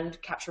One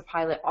and Capture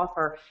Pilot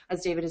offer,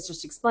 as David has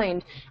just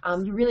explained,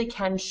 you really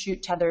can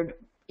shoot tethered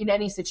in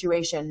any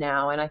situation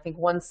now. And I think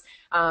once,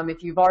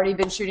 if you've already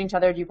been shooting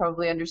tethered, you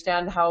probably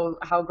understand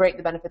how great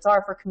the benefits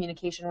are for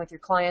communication with your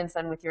clients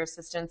and with your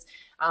assistants.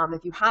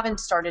 If you haven't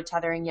started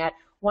tethering yet,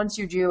 once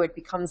you do, it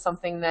becomes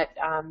something that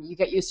you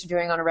get used to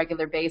doing on a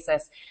regular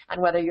basis.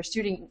 And whether you're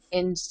shooting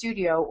in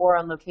studio or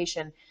on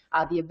location,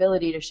 the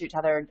ability to shoot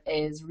tethered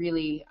is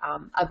really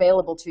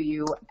available to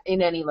you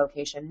in any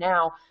location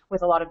now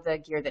with a lot of the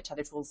gear that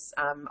Tether Tools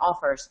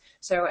offers.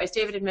 So as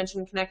David had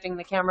mentioned, connecting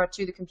the camera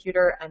to the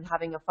computer and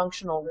having a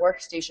functional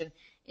workstation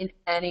in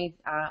any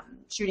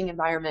shooting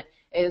environment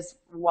is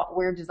what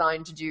we're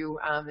designed to do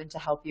and to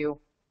help you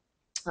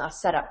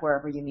set up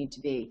wherever you need to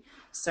be.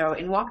 So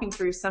in walking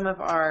through some of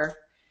our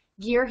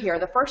gear here,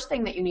 the first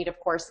thing that you need, of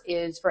course,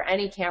 is for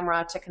any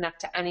camera to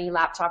connect to any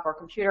laptop or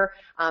computer,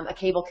 a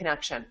cable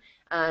connection.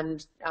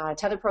 And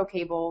Tether Pro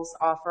cables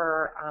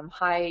offer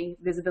high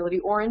visibility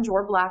orange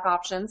or black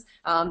options,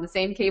 the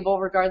same cable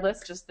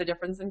regardless, just the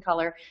difference in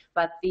color.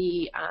 But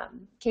the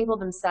cable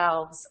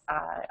themselves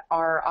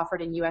are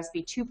offered in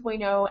USB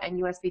 2.0 and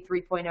USB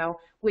 3.0,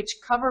 which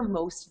cover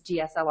most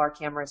DSLR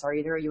cameras, are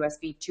either a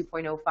USB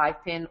 2.0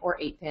 5-pin or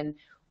 8-pin,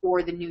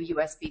 or the new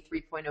USB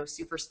 3.0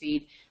 super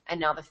speed. And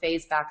now the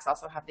phase backs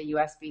also have the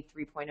USB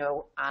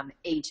 3.0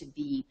 A to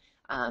B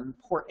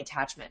port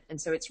attachment. And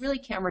so it's really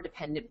camera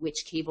dependent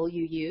which cable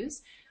you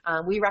use.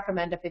 We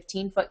recommend a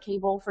 15-foot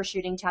cable for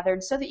shooting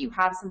tethered so that you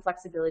have some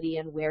flexibility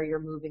in where you're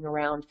moving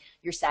around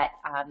your set,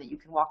 that you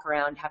can walk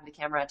around, have the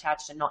camera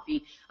attached, and not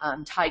be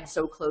tied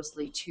so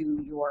closely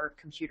to your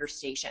computer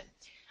station.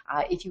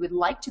 If you would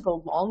like to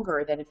go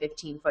longer than a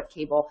 15-foot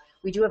cable,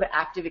 we do have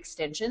active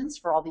extensions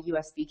for all the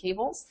USB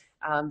cables.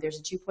 There's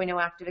a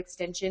 2.0 active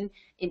extension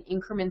in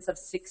increments of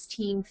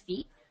 16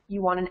 feet.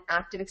 You want an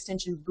active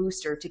extension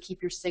booster to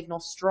keep your signal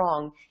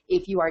strong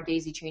if you are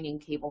daisy chaining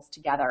cables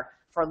together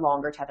for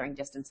longer tethering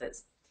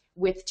distances.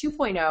 With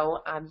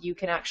 2.0, you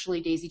can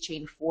actually daisy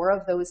chain 4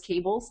 of those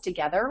cables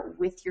together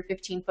with your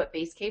 15-foot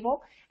base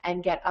cable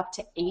and get up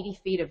to 80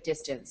 feet of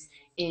distance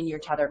in your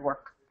tethered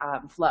work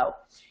flow.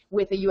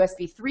 With the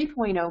USB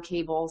 3.0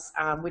 cables,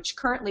 which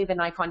currently the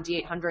Nikon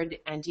D800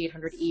 and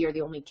D800E are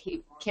the only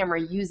camera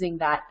using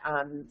that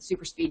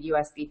super speed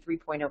USB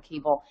 3.0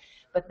 cable,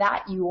 but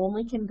that you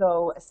only can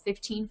go a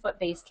 15-foot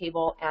base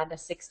cable and a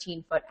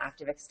 16-foot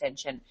active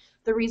extension.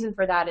 The reason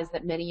for that is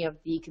that many of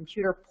the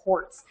computer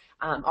ports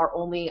are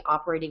only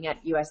operating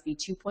at USB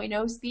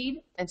 2.0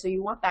 speed, and so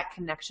you want that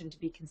connection to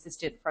be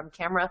consistent from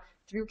camera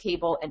through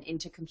cable and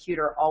into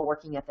computer, all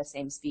working at the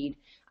same speed.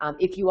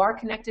 If you are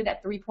connected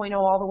at 3.0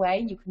 all the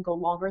way, you can go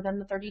longer than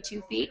the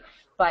 32 feet,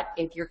 but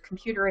if your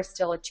computer is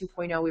still at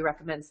 2.0, we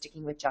recommend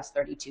sticking with just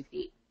 32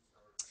 feet.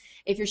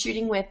 If you're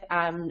shooting with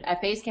a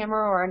phase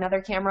camera or another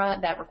camera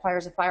that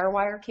requires a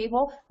FireWire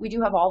cable, we do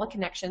have all the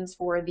connections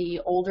for the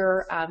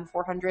older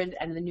 400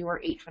 and the newer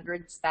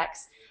 800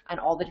 specs and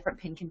all the different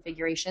pin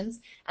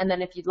configurations. And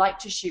then if you'd like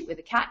to shoot with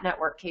a CAT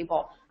network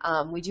cable,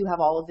 we do have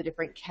all of the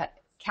different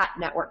CAT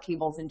network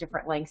cables in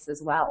different lengths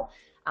as well.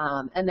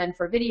 And then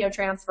for video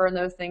transfer and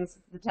those things,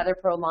 the Tether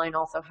Pro line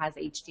also has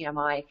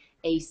HDMI,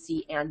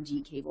 AC, and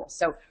D cables.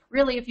 So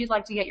really, if you'd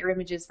like to get your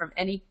images from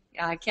any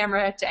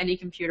camera to any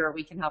computer,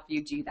 we can help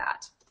you do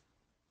that.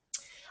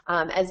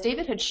 As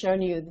David had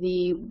shown you,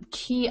 the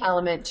key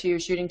element to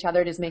shooting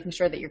tethered is making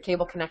sure that your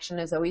cable connection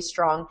is always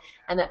strong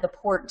and that the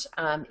port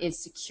is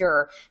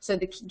secure. So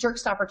the jerk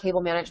stopper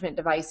cable management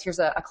device, here's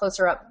a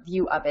closer up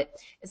view of it.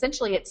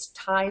 Essentially, it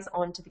ties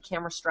onto the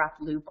camera strap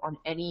loop on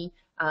any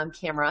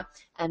camera,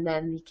 and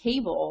then the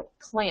cable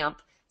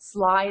clamp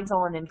slides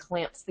on and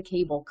clamps the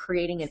cable,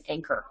 creating an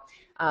anchor.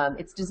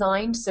 It's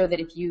designed so that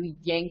if you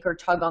yank or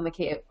tug on the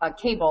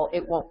cable,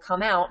 it won't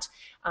come out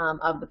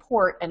of the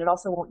port, and it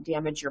also won't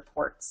damage your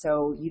port.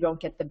 So you don't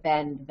get the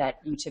bend that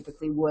you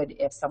typically would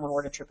if someone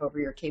were to trip over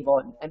your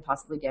cable and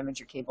possibly damage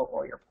your cable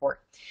or your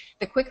port.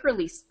 The quick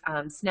release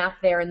snap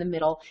there in the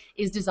middle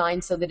is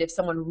designed so that if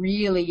someone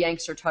really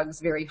yanks or tugs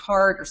very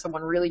hard, or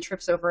someone really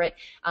trips over it,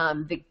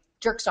 the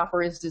jerk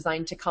stopper is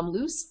designed to come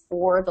loose,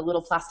 or the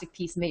little plastic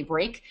piece may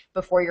break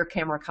before your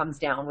camera comes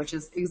down, which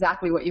is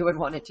exactly what you would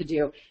want it to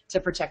do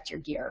to protect your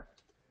gear.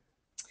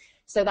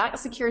 So that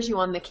secures you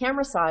on the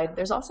camera side.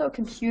 There's also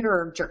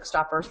computer jerk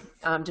stopper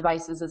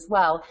devices as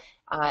well.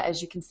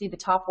 As you can see, the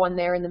top one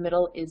there in the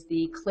middle is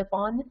the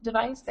clip-on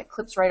device that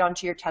clips right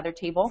onto your tether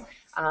table.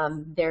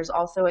 There's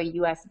also a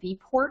USB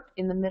port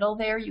in the middle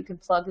there. You can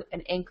plug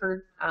an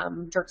anchored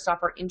jerk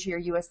stopper into your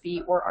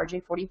USB or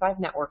RJ45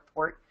 network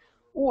port,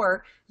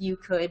 or you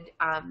could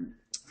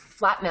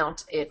flat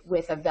mount it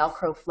with a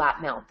Velcro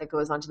flat mount that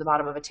goes onto the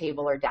bottom of a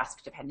table or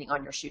desk, depending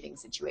on your shooting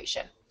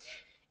situation.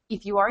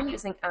 If you are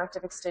using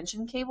active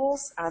extension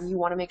cables, you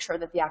want to make sure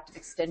that the active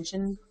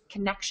extension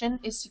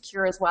connection is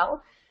secure as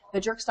well. The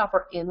jerk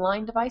stopper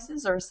inline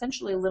devices are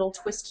essentially little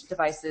twist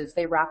devices.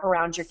 They wrap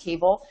around your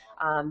cable.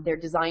 They're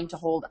designed to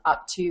hold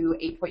up to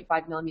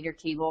 8.5 millimeter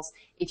cables.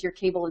 If your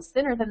cable is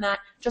thinner than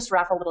that, just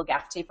wrap a little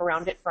gaff tape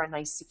around it for a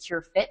nice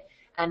secure fit.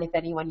 And if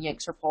anyone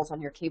yanks or pulls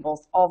on your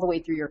cables all the way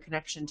through your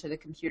connection to the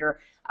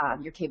computer,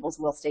 your cables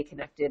will stay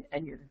connected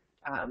and your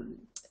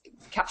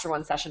Capture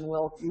One session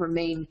will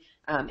remain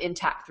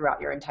intact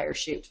throughout your entire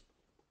shoot.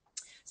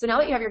 So now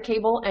that you have your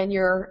cable and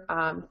you're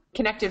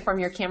connected from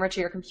your camera to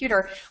your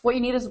computer, what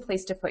you need is a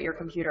place to put your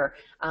computer.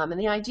 And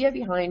the idea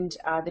behind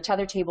the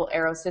Tether Table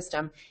Aero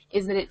system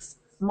is that it's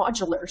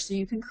modular, so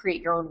you can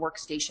create your own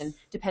workstation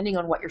depending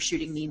on what your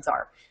shooting needs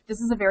are.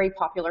 This is a very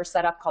popular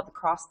setup called the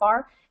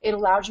crossbar. It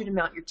allows you to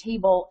mount your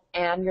table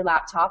and your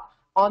laptop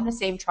on the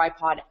same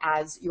tripod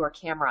as your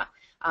camera.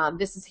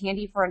 This is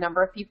handy for a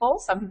number of people.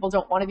 Some people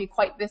don't want to be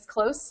quite this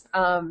close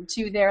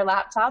to their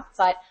laptop,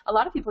 but a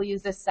lot of people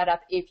use this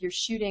setup if you're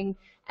shooting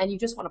and you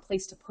just want a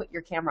place to put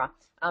your camera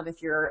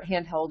if you're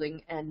hand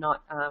holding and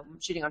not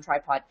shooting on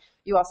tripod.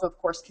 You also, of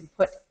course, can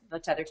put the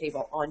tether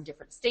table on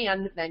different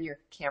stand than your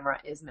camera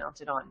is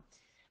mounted on.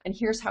 And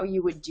here's how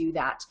you would do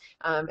that.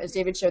 As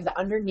David showed, the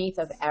underneath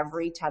of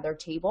every tether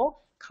table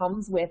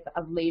comes with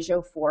a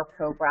Leisure 4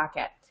 Pro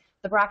bracket.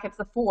 The bracket's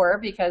a 4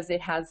 because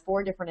it has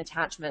 4 different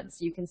attachments.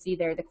 You can see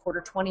there the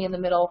 1/4-20 in the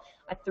middle,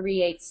 a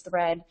 3/8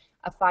 thread,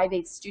 a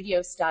 5/8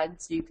 studio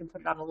stud, so you can put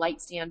it on a light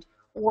stand,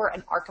 or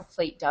an Arca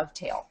plate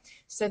dovetail.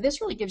 So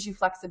this really gives you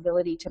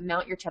flexibility to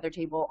mount your tether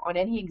table on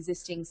any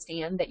existing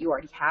stand that you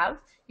already have.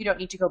 You don't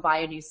need to go buy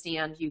a new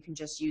stand. You can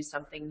just use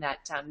something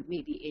that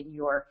may be in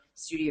your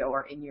studio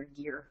or in your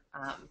gear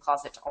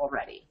closet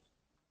already.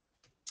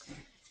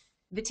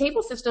 The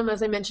table system,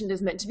 as I mentioned,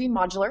 is meant to be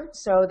modular.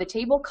 So the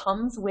table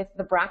comes with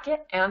the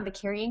bracket and the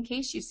carrying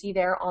case you see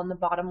there on the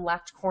bottom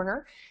left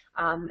corner.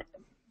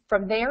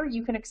 From there,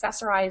 you can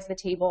accessorize the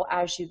table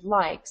as you'd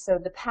like. So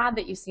the pad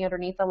that you see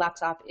underneath the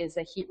laptop is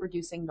a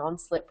heat-reducing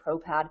non-slip Pro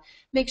pad.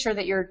 Make sure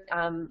that your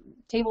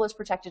table is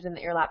protected and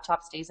that your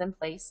laptop stays in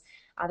place.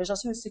 There's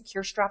also a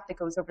secure strap that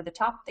goes over the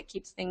top that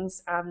keeps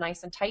things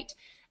nice and tight.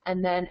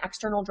 And then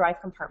external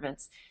drive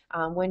compartments.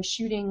 When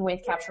shooting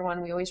with Capture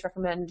One, we always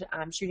recommend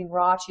shooting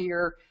raw to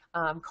your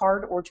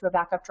card or to a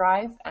backup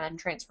drive and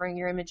transferring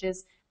your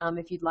images.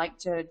 If you'd like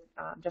to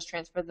just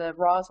transfer the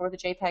RAWs or the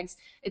JPEGs,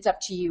 it's up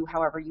to you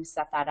however you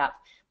set that up.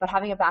 But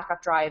having a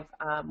backup drive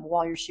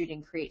while you're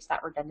shooting creates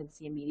that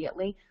redundancy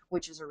immediately,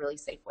 which is a really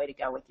safe way to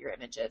go with your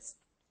images.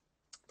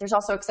 There's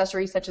also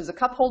accessories such as a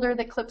cup holder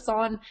that clips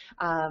on,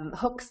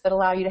 hooks that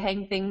allow you to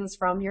hang things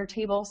from your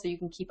table so you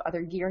can keep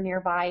other gear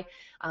nearby.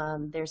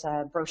 There's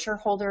a brochure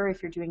holder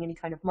if you're doing any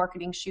kind of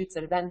marketing shoots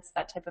at events,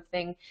 that type of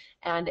thing,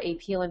 and a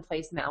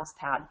peel-in-place mouse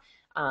pad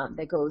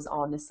that goes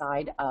on the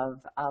side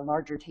of a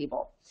larger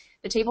table.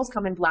 The tables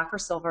come in black or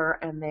silver,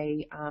 and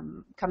they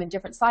come in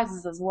different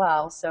sizes as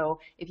well. So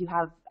if you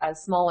have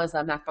as small as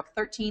a MacBook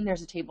 13,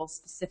 there's a table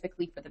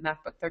specifically for the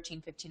MacBook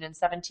 13, 15, and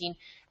 17.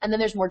 And then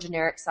there's more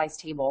generic size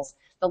tables,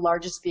 the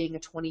largest being a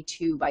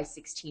 22 by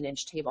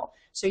 16-inch table.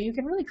 So you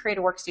can really create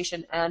a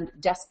workstation and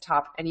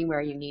desktop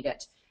anywhere you need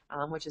it,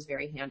 which is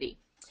very handy.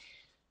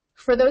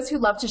 For those who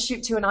love to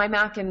shoot to an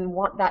iMac and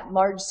want that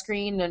large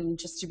screen and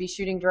just to be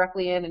shooting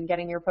directly in and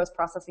getting your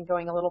post-processing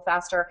going a little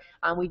faster,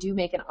 we do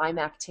make an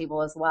iMac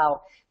table as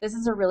well. This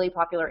is a really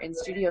popular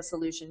in-studio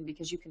solution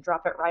because you can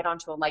drop it right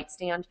onto a light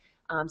stand,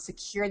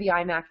 secure the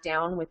iMac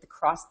down with the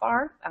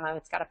crossbar.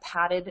 It's got a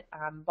padded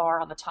bar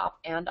on the top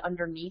and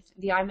underneath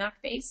the iMac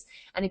base,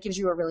 and it gives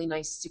you a really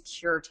nice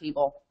secure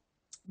table.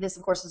 This,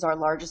 of course, is our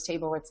largest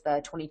table. It's the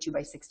 22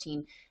 by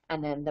 16.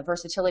 And then the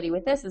versatility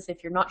with this is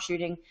if you're not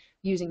shooting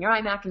using your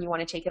iMac and you want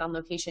to take it on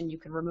location, you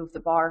can remove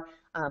the bar,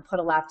 put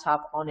a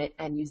laptop on it,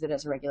 and use it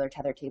as a regular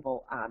tether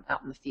table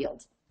out in the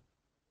field.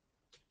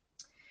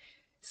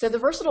 So the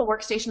versatile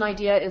workstation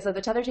idea is that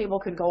the tether table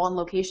could go on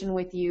location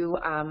with you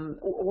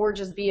or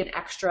just be an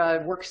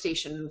extra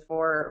workstation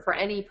for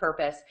any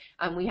purpose.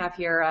 We have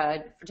here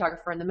a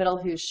photographer in the middle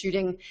who's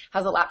shooting,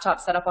 has a laptop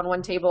set up on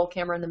one table,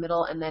 camera in the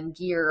middle, and then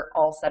gear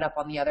all set up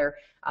on the other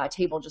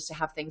table just to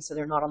have things so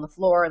they're not on the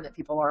floor and that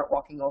people aren't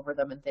walking over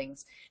them and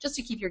things. Just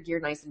to keep your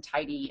gear nice and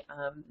tidy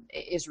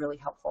is really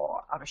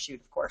helpful on a shoot,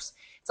 of course.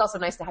 It's also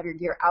nice to have your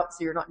gear out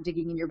so you're not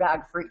digging in your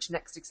bag for each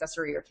next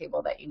accessory or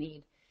cable that you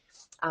need.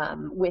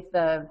 With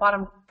the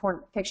bottom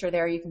picture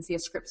there, you can see a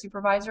script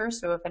supervisor.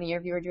 So if any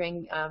of you are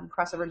doing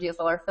crossover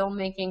DSLR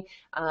filmmaking,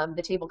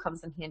 the table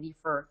comes in handy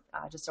for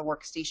just a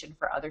workstation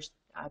for other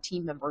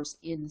team members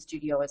in the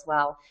studio as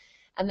well.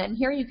 And then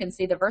here you can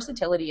see the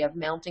versatility of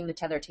mounting the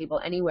tether table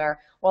anywhere.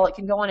 While it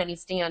can go on any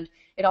stand,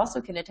 it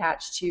also can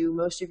attach to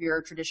most of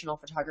your traditional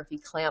photography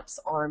clamps,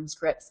 arms,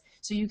 grips,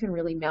 so you can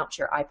really mount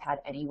your iPad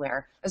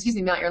anywhere. Excuse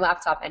me, mount your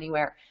laptop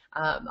anywhere.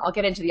 I'll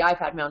get into the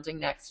iPad mounting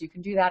next. You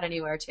can do that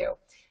anywhere too.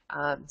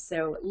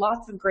 So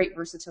lots of great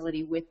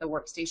versatility with the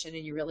workstation,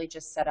 and you really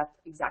just set up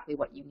exactly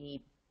what you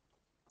need.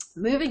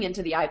 Moving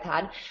into the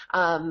iPad,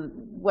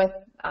 with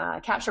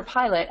Capture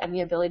Pilot and the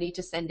ability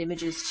to send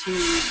images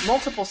to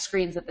multiple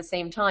screens at the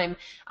same time,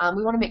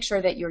 we want to make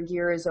sure that your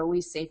gear is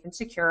always safe and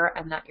secure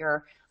and that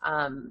your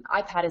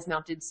iPad is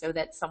mounted so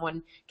that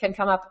someone can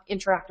come up,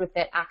 interact with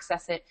it,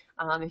 access it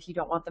if you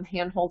don't want them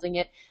hand holding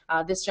it.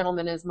 This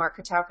gentleman is Mark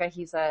Katauka.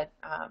 He's a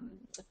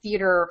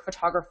theater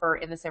photographer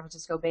in the San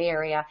Francisco Bay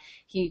Area.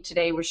 He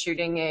today was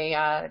shooting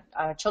a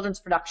children's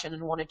production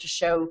and wanted to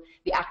show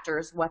the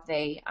actors what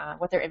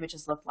their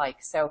images look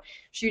like. So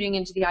shooting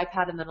into the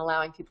iPad and then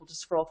allowing people to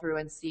scroll through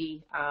and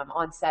see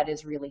on set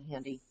is really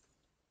handy.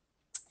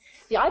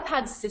 The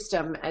iPad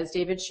system, as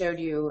David showed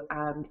you,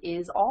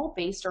 is all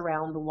based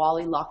around the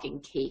Wally locking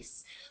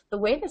case. The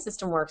way the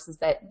system works is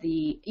that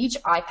each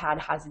iPad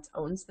has its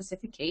own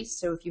specific case.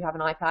 So if you have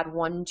an iPad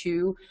 1,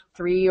 2,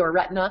 3, or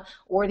Retina,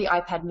 or the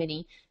iPad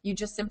mini, you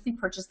just simply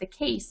purchase the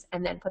case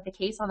and then put the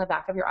case on the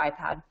back of your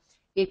iPad.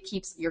 It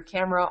keeps your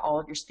camera, all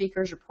of your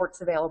speakers, your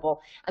ports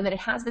available, and then it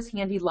has this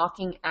handy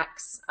locking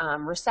X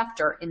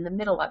receptor in the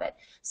middle of it.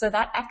 So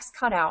that X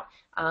cutout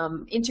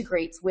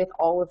integrates with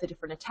all of the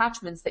different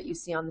attachments that you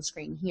see on the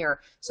screen here.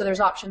 So there's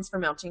options for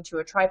mounting to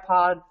a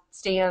tripod,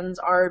 stands,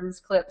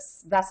 arms,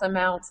 clips, VESA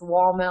mounts,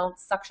 wall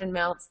mounts, suction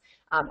mounts,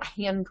 a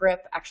hand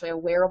grip, actually a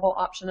wearable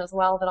option as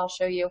well that I'll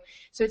show you.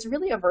 So it's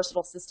really a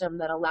versatile system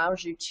that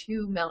allows you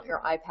to mount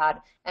your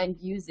iPad and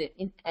use it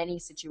in any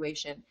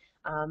situation,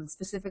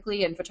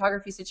 specifically in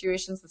photography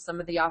situations with some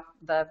of the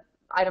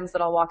items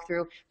that I'll walk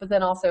through, but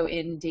then also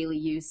in daily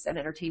use and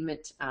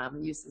entertainment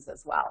uses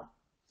as well.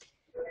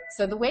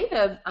 So the way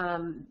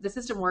the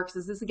system works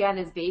is this, again,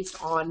 is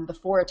based on the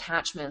 4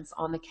 attachments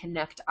on the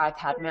Connect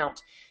iPad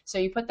mount. So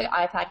you put the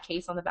iPad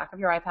case on the back of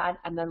your iPad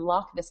and then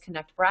lock this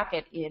Connect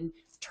bracket in,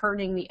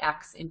 turning the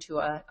X into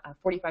a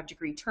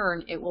 45-degree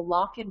turn. It will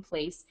lock in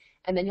place,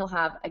 and then you'll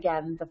have,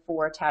 again, the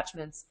 4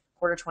 attachments: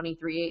 1/4, 20,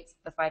 3/8,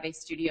 the 5/8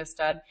 studio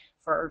stud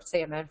for,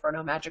 say, a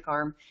Manfrotto Magic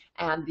Arm,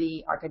 and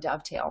the Arca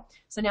Dovetail.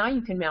 So now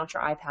you can mount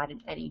your iPad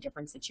in any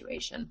different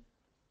situation.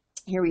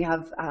 Here we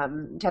have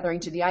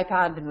tethering to the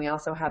iPad, and we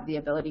also have the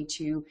ability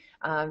to,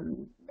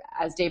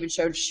 as David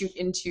showed, shoot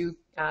into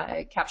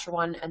Capture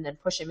One and then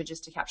push images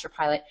to Capture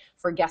Pilot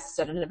for guests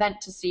at an event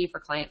to see, for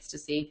clients to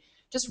see.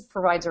 Just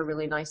provides a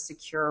really nice,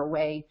 secure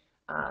way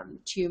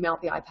to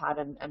mount the iPad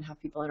and have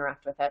people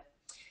interact with it.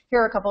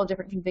 Here are a couple of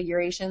different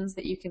configurations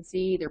that you can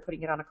see. They're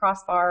putting it on a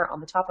crossbar,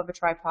 on the top of a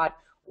tripod,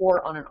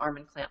 or on an arm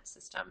and clamp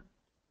system.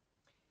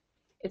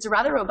 It's a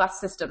rather robust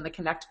system, the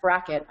Connect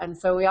bracket, and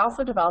so we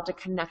also developed a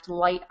Connect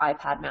Lite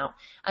iPad mount.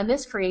 And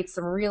this creates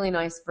some really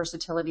nice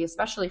versatility,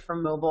 especially for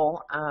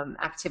mobile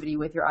activity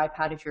with your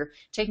iPad if you're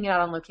taking it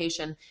out on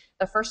location.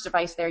 The first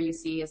device there you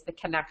see is the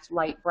Connect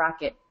Lite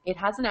bracket. It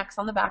has an X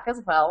on the back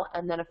as well,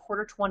 and then a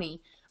 1/4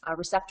 20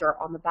 receptor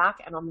on the back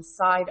and on the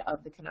side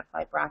of the Connect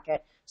Lite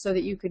bracket, so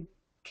that you could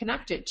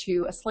connect it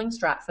to a sling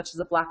strap such as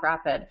a Black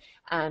Rapid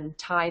and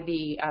tie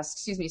the,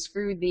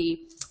 screw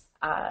the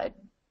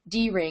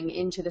D-ring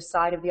into the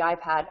side of the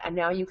iPad, and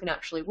now you can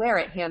actually wear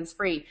it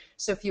hands-free.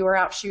 So if you were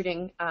out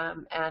shooting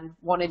and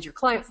wanted your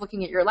clients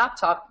looking at your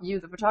laptop, you,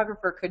 the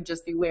photographer, could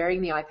just be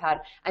wearing the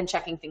iPad and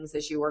checking things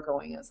as you were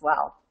going as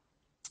well.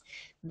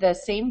 The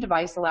same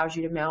device allows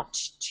you to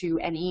mount to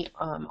any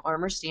arm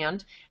or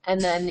stand, and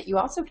then you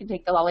also can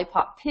take the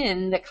lollipop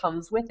pin that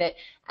comes with it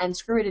and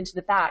screw it into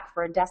the back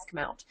for a desk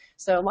mount.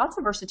 So lots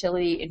of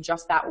versatility in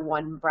just that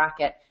one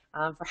bracket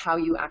for how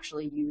you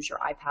actually use your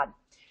iPad.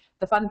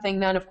 The fun thing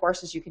then, of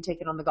course, is you can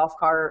take it on the golf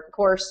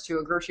course to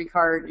a grocery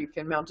cart. You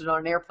can mount it on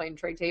an airplane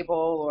tray table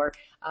or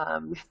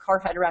car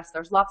headrest.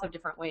 There's lots of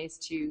different ways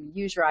to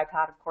use your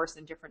iPad, of course,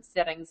 in different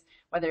settings,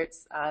 whether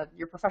it's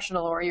your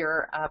professional or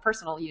your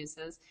personal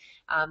uses.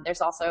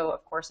 There's also,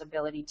 of course,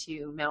 ability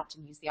to mount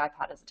and use the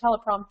iPad as a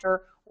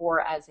teleprompter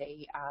or as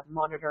a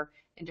monitor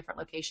in different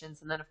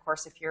locations. And then, of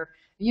course, if you're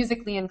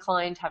musically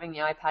inclined, having the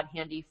iPad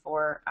handy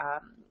for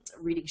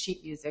reading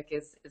sheet music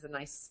is a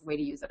nice way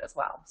to use it as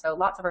well. So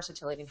lots of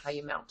versatility in how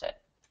you mount it.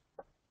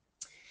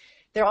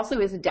 There also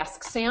is a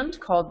desk stand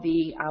called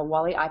the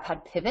Wally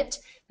iPad Pivot.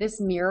 This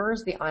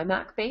mirrors the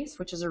iMac base,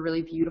 which is a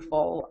really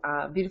beautiful,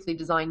 beautifully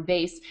designed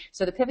base.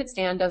 So the pivot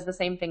stand does the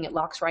same thing. It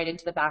locks right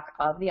into the back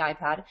of the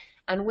iPad.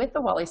 And with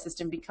the Wally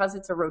system, because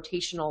it's a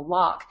rotational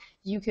lock,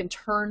 you can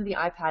turn the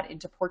iPad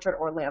into portrait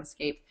or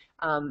landscape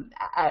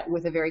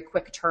with a very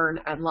quick turn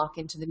and lock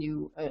into the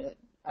new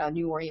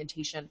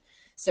orientation.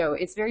 So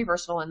it's very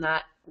versatile in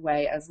that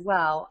way as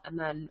well. And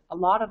then a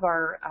lot of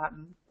our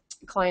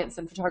clients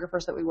and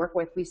photographers that we work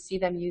with, we see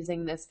them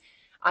using this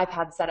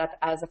iPad setup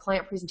as a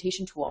client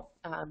presentation tool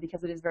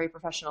because it is very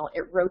professional.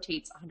 It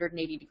rotates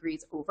 180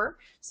 degrees over,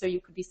 so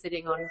you could be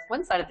sitting on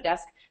one side of the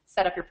desk,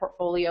 set up your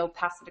portfolio,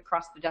 pass it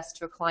across the desk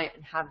to a client,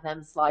 and have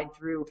them slide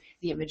through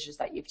the images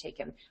that you've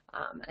taken.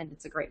 And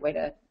it's a great way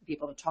to be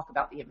able to talk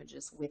about the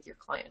images with your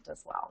client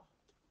as well.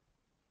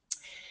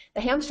 The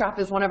hand strap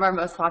is one of our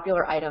most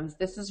popular items.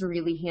 This is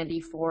really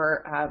handy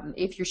for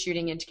if you're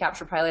shooting into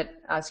Capture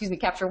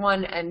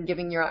One and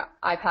giving your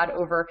iPad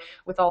over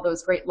with all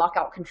those great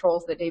lockout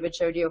controls that David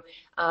showed you.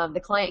 The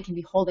client can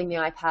be holding the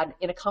iPad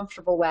in a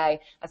comfortable way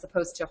as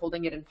opposed to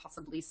holding it and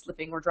possibly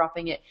slipping or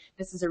dropping it.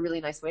 This is a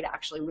really nice way to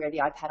actually wear the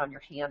iPad on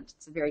your hand.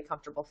 It's a very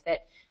comfortable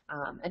fit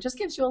and just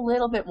gives you a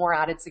little bit more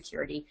added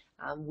security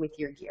with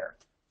your gear.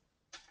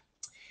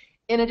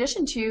 In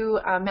addition to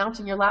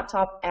mounting your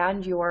laptop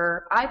and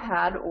your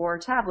iPad or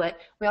tablet,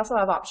 we also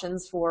have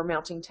options for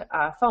mounting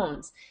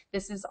phones.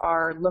 This is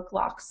our Look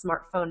Lock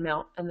smartphone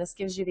mount, and this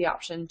gives you the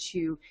option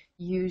to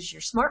use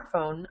your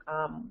smartphone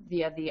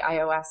via the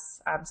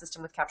iOS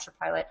system with Capture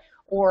Pilot,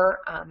 or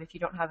if you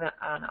don't have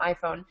an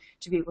iPhone,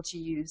 to be able to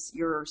use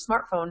your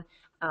smartphone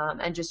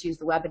and just use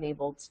the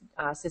web-enabled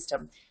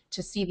system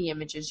to see the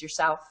images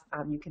yourself.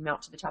 You can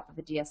mount to the top of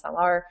the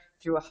DSLR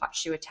through a hot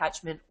shoe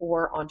attachment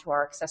or onto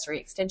our accessory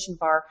extension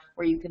bar,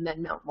 where you can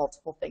then mount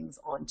multiple things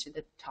onto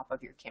the top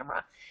of your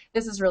camera.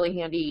 This is really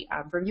handy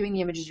for viewing the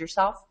images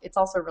yourself. It's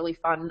also really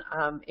fun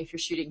if you're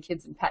shooting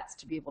kids and pets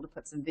to be able to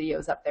put some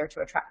videos up there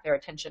to attract their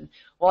attention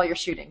while you're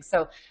shooting.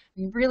 So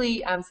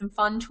really some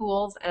fun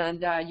tools,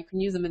 and you can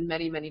use them in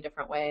many, many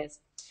different ways.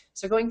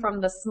 So going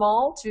from the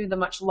small to the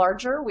much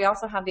larger, we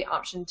also have the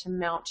option to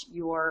mount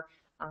your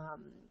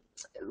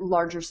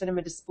larger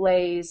cinema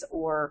displays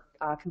or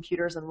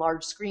computers and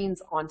large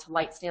screens onto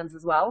light stands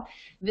as well.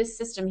 This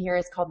system here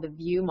is called the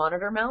View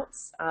monitor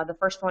mounts. The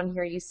first one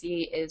here you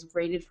see is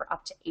rated for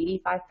up to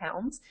 85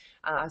 pounds.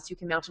 So you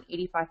can mount an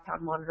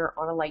 85-pound monitor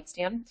on a light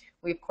stand.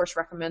 We, of course,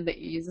 recommend that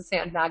you use a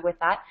sandbag with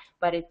that,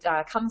 but it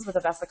comes with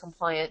a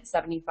VESA-compliant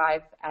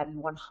 75 and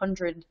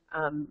 100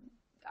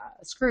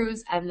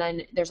 screws, and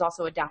then there's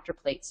also adapter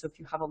plates. So if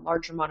you have a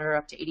larger monitor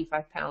up to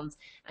 85 pounds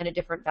and a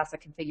different VESA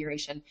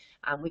configuration,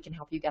 we can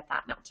help you get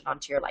that mounted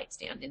onto your light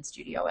stand in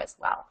studio as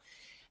well.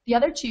 The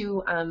other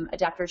two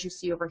adapters you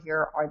see over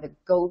here are the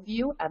Go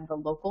View and the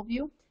Local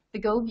View. The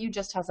Go View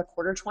just has a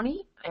 1/4-20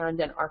 and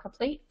an ARCA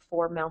plate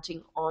for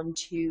mounting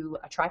onto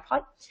a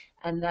tripod.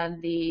 And then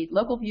the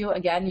Local View,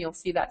 again, you'll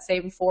see that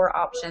same 4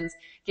 options,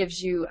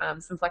 gives you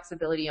some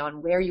flexibility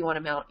on where you want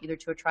to mount, either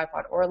to a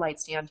tripod or a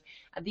light stand.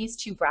 These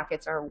 2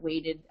 brackets are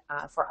weighted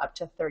for up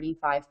to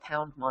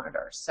 35-pound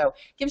monitors. So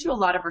it gives you a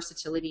lot of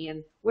versatility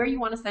in where you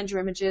want to send your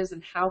images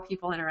and how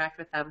people interact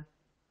with them.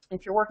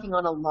 If you're working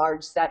on a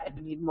large set and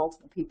you need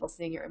multiple people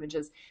seeing your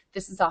images,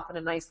 this is often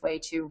a nice way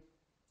to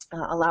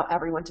allow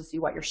everyone to see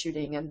what you're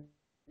shooting and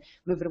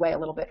move it away a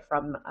little bit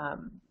from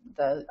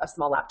a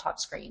small laptop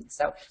screen.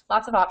 So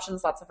lots of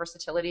options, lots of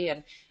versatility,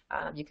 and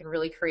you can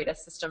really create a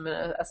system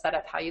and a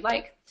setup how you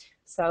like.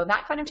 So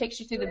that kind of takes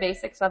you through the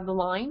basics of the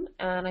line,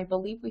 and I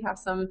believe we have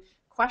some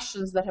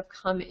questions that have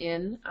come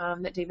in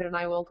that David and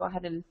I will go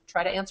ahead and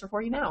try to answer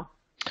for you now.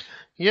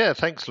 Yeah,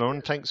 thanks,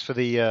 Lauren. Thanks for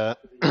the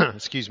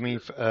excuse me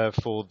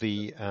for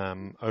the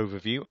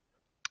overview.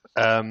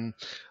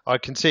 I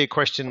can see a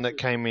question that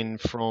came in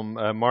from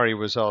Murray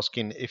was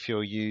asking if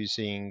you're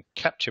using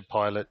Capture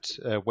Pilot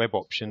web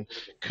option,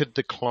 could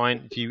the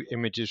client view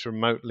images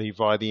remotely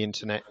via the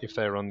internet if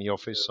they're on the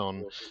office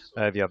on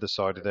the other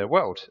side of the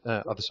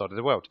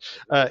world?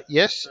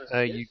 Yes,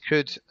 you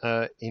could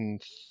in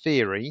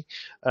theory.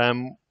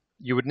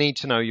 You would need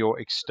to know your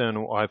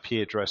external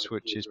IP address,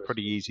 which is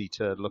pretty easy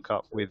to look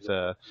up with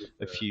a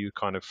few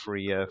kind of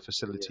free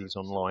facilities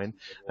online.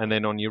 And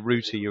then on your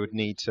router, you would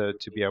need to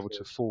be able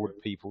to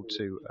forward people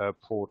to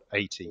port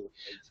 80,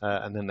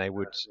 and then they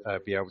would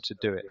be able to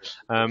do it.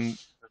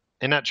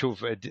 In actual,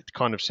 it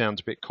kind of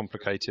sounds a bit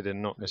complicated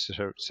and not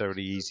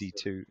necessarily easy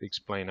to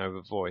explain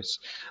over voice.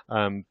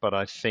 But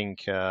I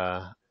think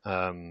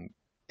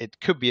it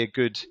could be a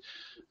good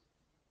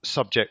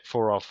subject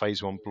for our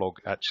phase 1 blog,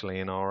 actually,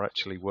 and I'll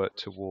actually work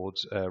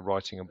towards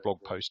writing a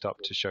blog post up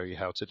to show you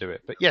how to do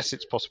it. But yes,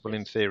 it's possible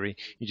in theory.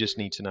 You just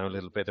need to know a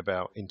little bit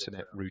about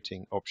internet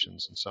routing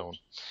options and so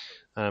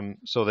on.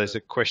 So there's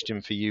a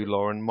question for you,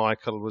 Lauren.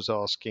 Michael was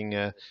asking,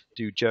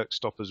 do jerk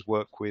stoppers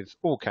work with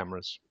all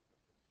cameras?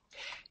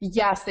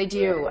 Yes, they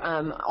do.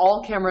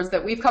 All cameras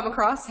that we've come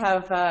across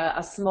have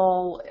a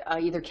small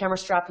either camera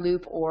strap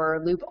loop or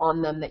loop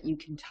on them that you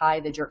can tie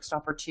the jerk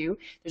stopper to.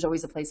 There's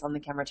always a place on the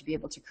camera to be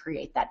able to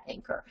create that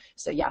anchor.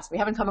 So yes, we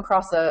haven't come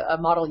across a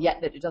model yet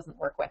that it doesn't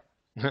work with.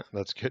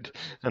 That's good.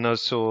 And I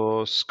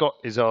saw Scott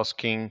is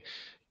asking,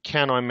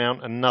 can I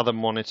mount another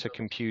monitor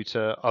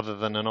computer other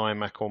than an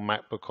iMac or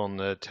MacBook on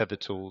the Tether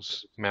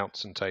Tools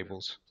mounts and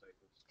tables?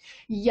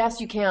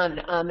 Yes, you can.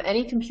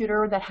 Any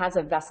computer that has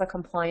a VESA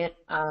compliant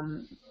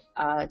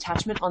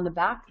attachment on the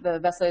back, the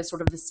VESA is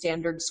sort of the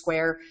standard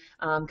square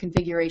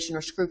configuration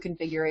or screw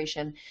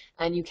configuration,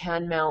 and you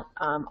can mount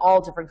all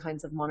different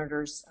kinds of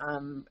monitors.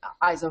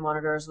 ISO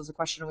monitors was a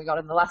question we got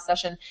in the last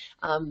session.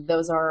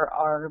 Those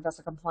are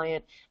VESA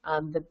compliant.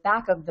 The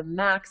back of the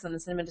Macs and the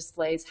cinema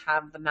displays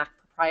have the Mac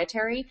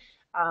proprietary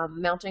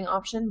mounting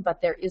option,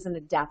 but there is an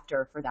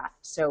adapter for that.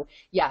 So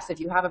yes, if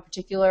you have a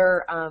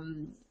particular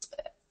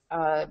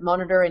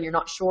monitor and you're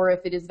not sure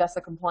if it is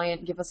VESA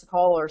compliant, give us a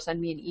call or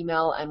send me an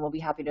email and we'll be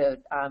happy to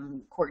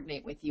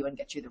coordinate with you and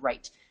get you the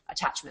right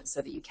attachment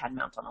so that you can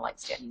mount on a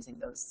light stand using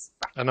those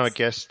brackets. And I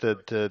guess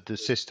that the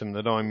system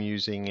that I'm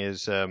using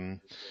is,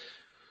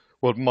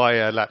 well,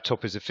 my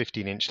laptop is a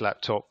 15-inch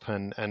laptop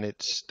and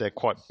they're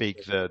quite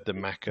big, the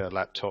Mac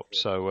laptop,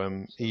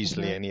 so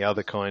easily any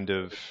other kind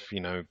of,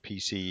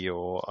 PC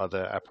or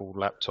other Apple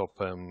laptop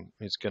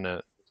is going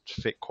to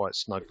fit quite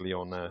snugly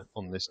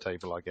on this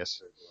table, I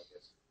guess.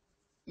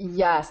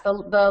 Yes,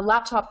 the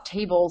laptop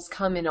tables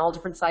come in all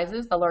different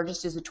sizes. The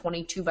largest is a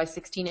 22 by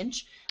 16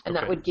 inch, and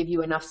that would give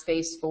you enough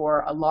space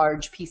for a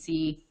large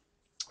PC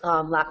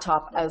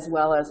laptop as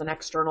well as an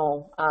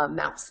external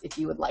mouse if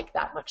you would like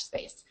that much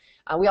space.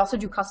 We also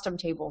do custom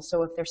tables,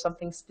 so if there's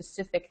something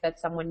specific that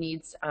someone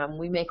needs,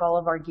 we make all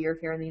of our gear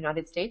here in the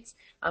United States.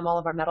 All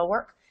of our metal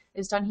work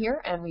is done here,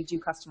 and we do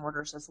custom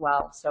orders as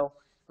well. So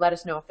let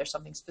us know if there's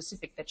something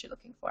specific that you're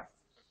looking for.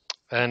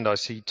 And I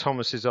see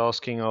Thomas is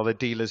asking, are there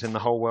dealers in the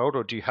whole world,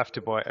 or do you have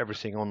to buy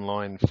everything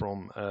online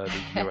from the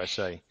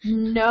USA?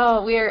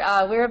 No, we're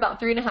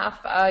about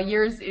 3.5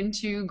 years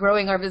into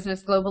growing our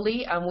business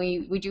globally.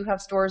 We do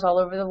have stores all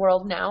over the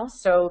world now.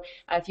 So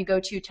if you go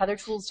to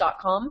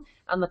tethertools.com,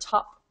 on the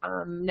top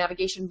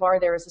navigation bar,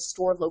 there is a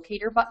store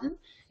locator button.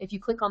 If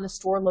you click on the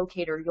store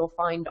locator, you'll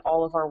find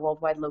all of our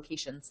worldwide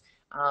locations.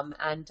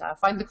 and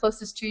find the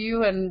closest to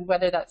you. And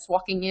whether that's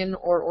walking in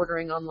or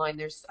ordering online,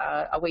 there's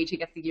a way to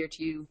get the gear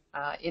to you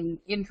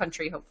in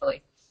country,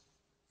 hopefully.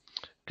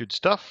 Good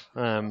stuff.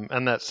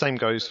 And that same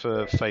goes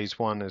for phase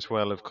one as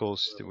well, of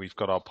course. We've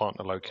got our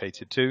partner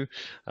located too.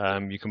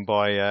 You can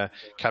buy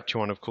Capture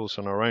One, of course,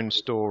 on our own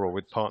store or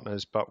with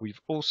partners, but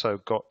we've also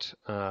got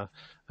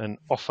an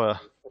offer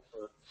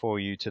for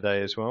you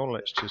today as well.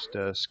 Let's just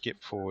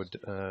skip forward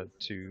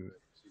to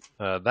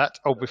that.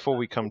 Oh, before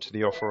we come to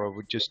the offer, I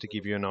would just to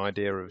give you an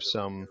idea of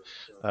some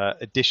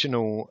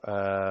additional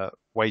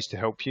ways to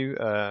help you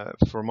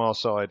from our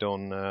side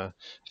on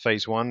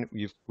phase one.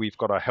 We've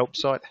got our help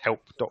site,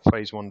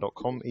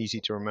 help.phase1.com, easy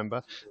to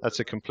remember. That's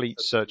a complete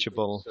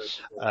searchable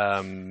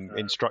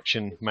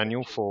instruction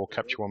manual for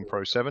Capture One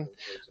Pro 7.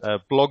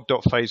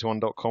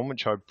 Blog.phase1.com,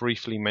 which I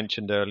briefly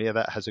mentioned earlier,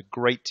 that has a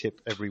great tip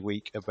every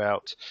week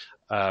about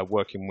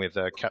working with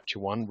Capture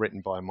One, written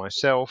by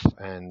myself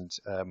and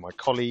my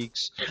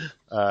colleagues,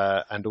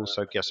 and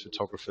also guest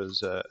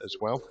photographers as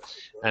well.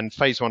 And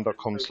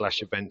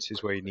phase1.com/events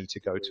is where you need to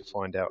go to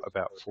find out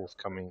about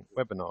forthcoming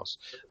webinars.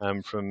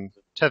 From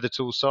Tether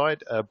Tools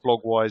side,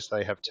 blog-wise,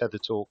 they have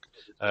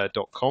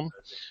tethertalk.com.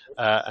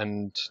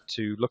 And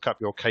to look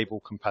up your cable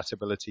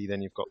compatibility,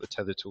 then you've got the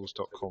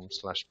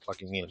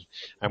tethertools.com/plugging in.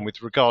 And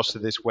with regards to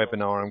this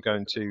webinar, I'm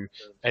going to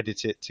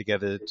edit it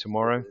together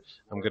tomorrow.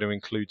 I'm going to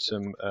include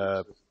some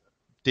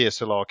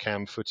DSLR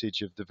cam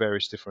footage of the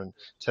various different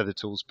Tether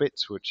Tools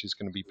bits, which is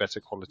going to be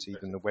better quality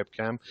than the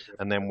webcam,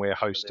 and then we'll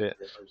host it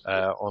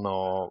on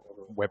our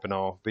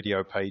webinar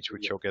video page,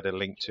 which you'll get a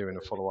link to in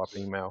a follow-up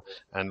email.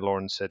 And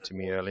Lauren said to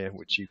me earlier,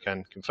 which you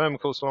can confirm,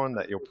 of course, Lauren,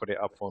 that you'll put it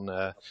up on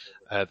the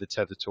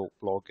Tether Talk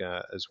blog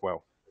as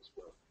well.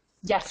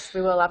 Yes,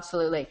 we will,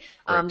 absolutely.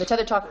 The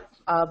Tether Talk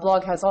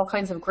blog has all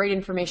kinds of great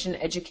information,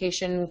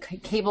 education,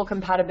 cable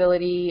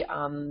compatibility,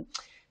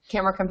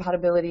 camera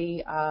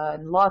compatibility,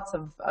 and lots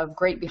of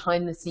great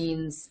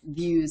behind-the-scenes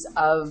views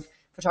of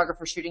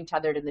photographers shooting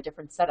tethered and the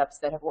different setups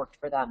that have worked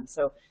for them.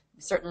 So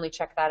certainly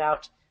check that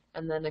out.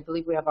 And then I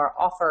believe we have our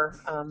offer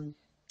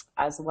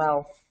as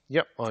well.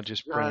 Yep, I'll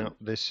just bring up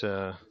this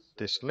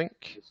this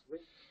link.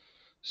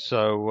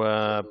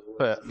 So,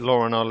 but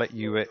Lauren, I'll let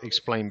you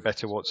explain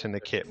better what's in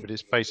the kit. But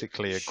it's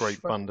basically a great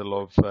bundle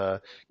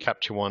of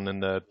Capture One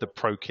and the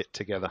Pro kit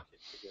together.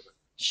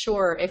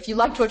 Sure. If you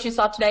liked what you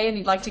saw today and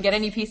you'd like to get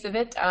any piece of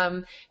it,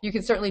 you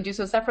can certainly do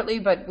so separately,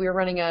 but we're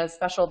running a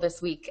special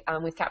this week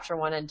with Capture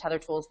One and Tether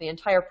Tools, the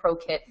entire Pro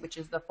kit, which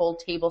is the full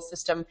table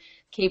system,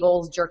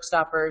 cables, jerk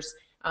stoppers,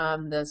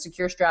 the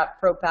secure strap,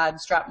 Pro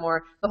pad, strap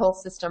more, the whole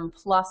system,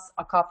 plus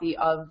a copy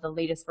of the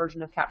latest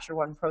version of Capture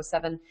One Pro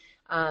 7.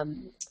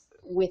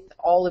 With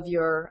all of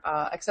your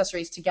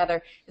accessories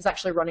together, is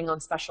actually running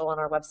on special on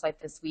our website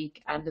this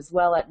week, and as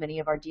well at many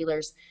of our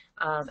dealers,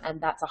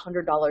 and that's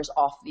 $100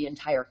 off the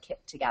entire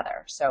kit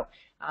together. So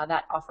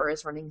that offer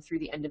is running through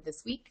the end of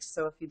this week.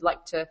 So if you'd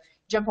like to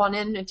jump on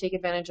in and take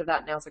advantage of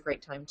that, now's a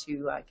great time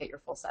to get your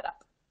full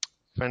setup.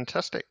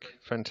 Fantastic,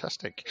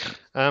 fantastic.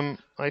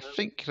 I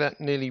think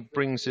that nearly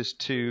brings us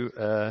to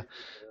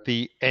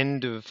the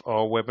end of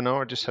our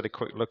webinar. I just had a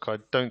quick look. I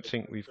don't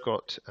think we've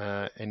got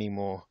any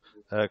more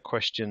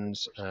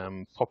questions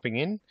popping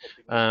in.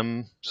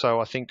 So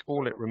I think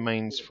all it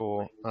remains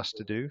for us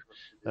to do,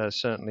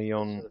 certainly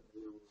on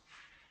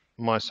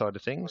my side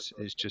of things,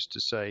 is just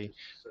to say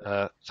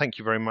thank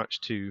you very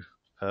much to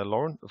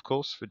Lauren, of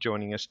course, for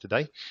joining us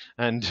today,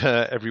 and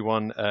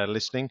everyone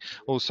listening.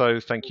 Also,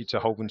 thank you to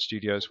Holborn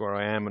Studios, where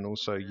I am, and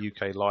also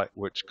UK Light,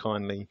 which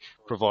kindly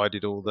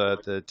provided all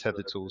the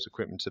Tether Tools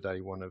equipment today,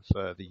 one of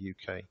the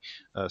UK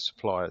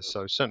suppliers.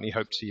 So certainly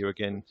hope to see you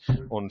again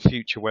on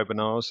future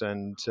webinars.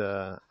 And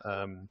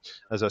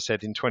as I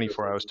said, in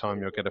 24 hours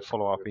time, you'll get a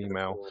follow-up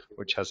email,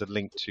 which has a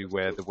link to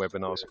where the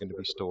webinars are going to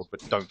be stored.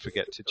 But don't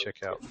forget to check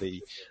out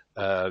the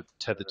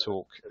Tether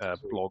Talk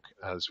blog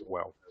as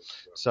well.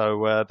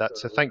 So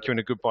that's a thank you and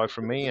a goodbye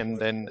from me. And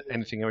then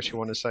anything else you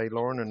want to say,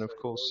 Lauren? And of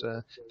course,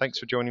 thanks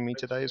for joining me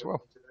today as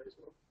well.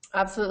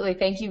 Absolutely.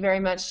 Thank you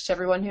very much to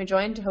everyone who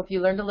joined. Hope you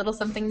learned a little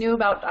something new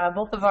about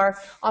both of our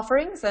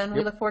offerings, and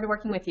we look forward to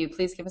working with you.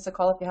 Please give us a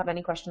call if you have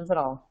any questions at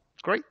all.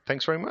 Great.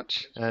 Thanks very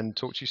much, and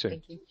talk to you soon.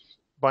 Thank you.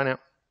 Bye now.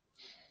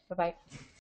 Bye-bye.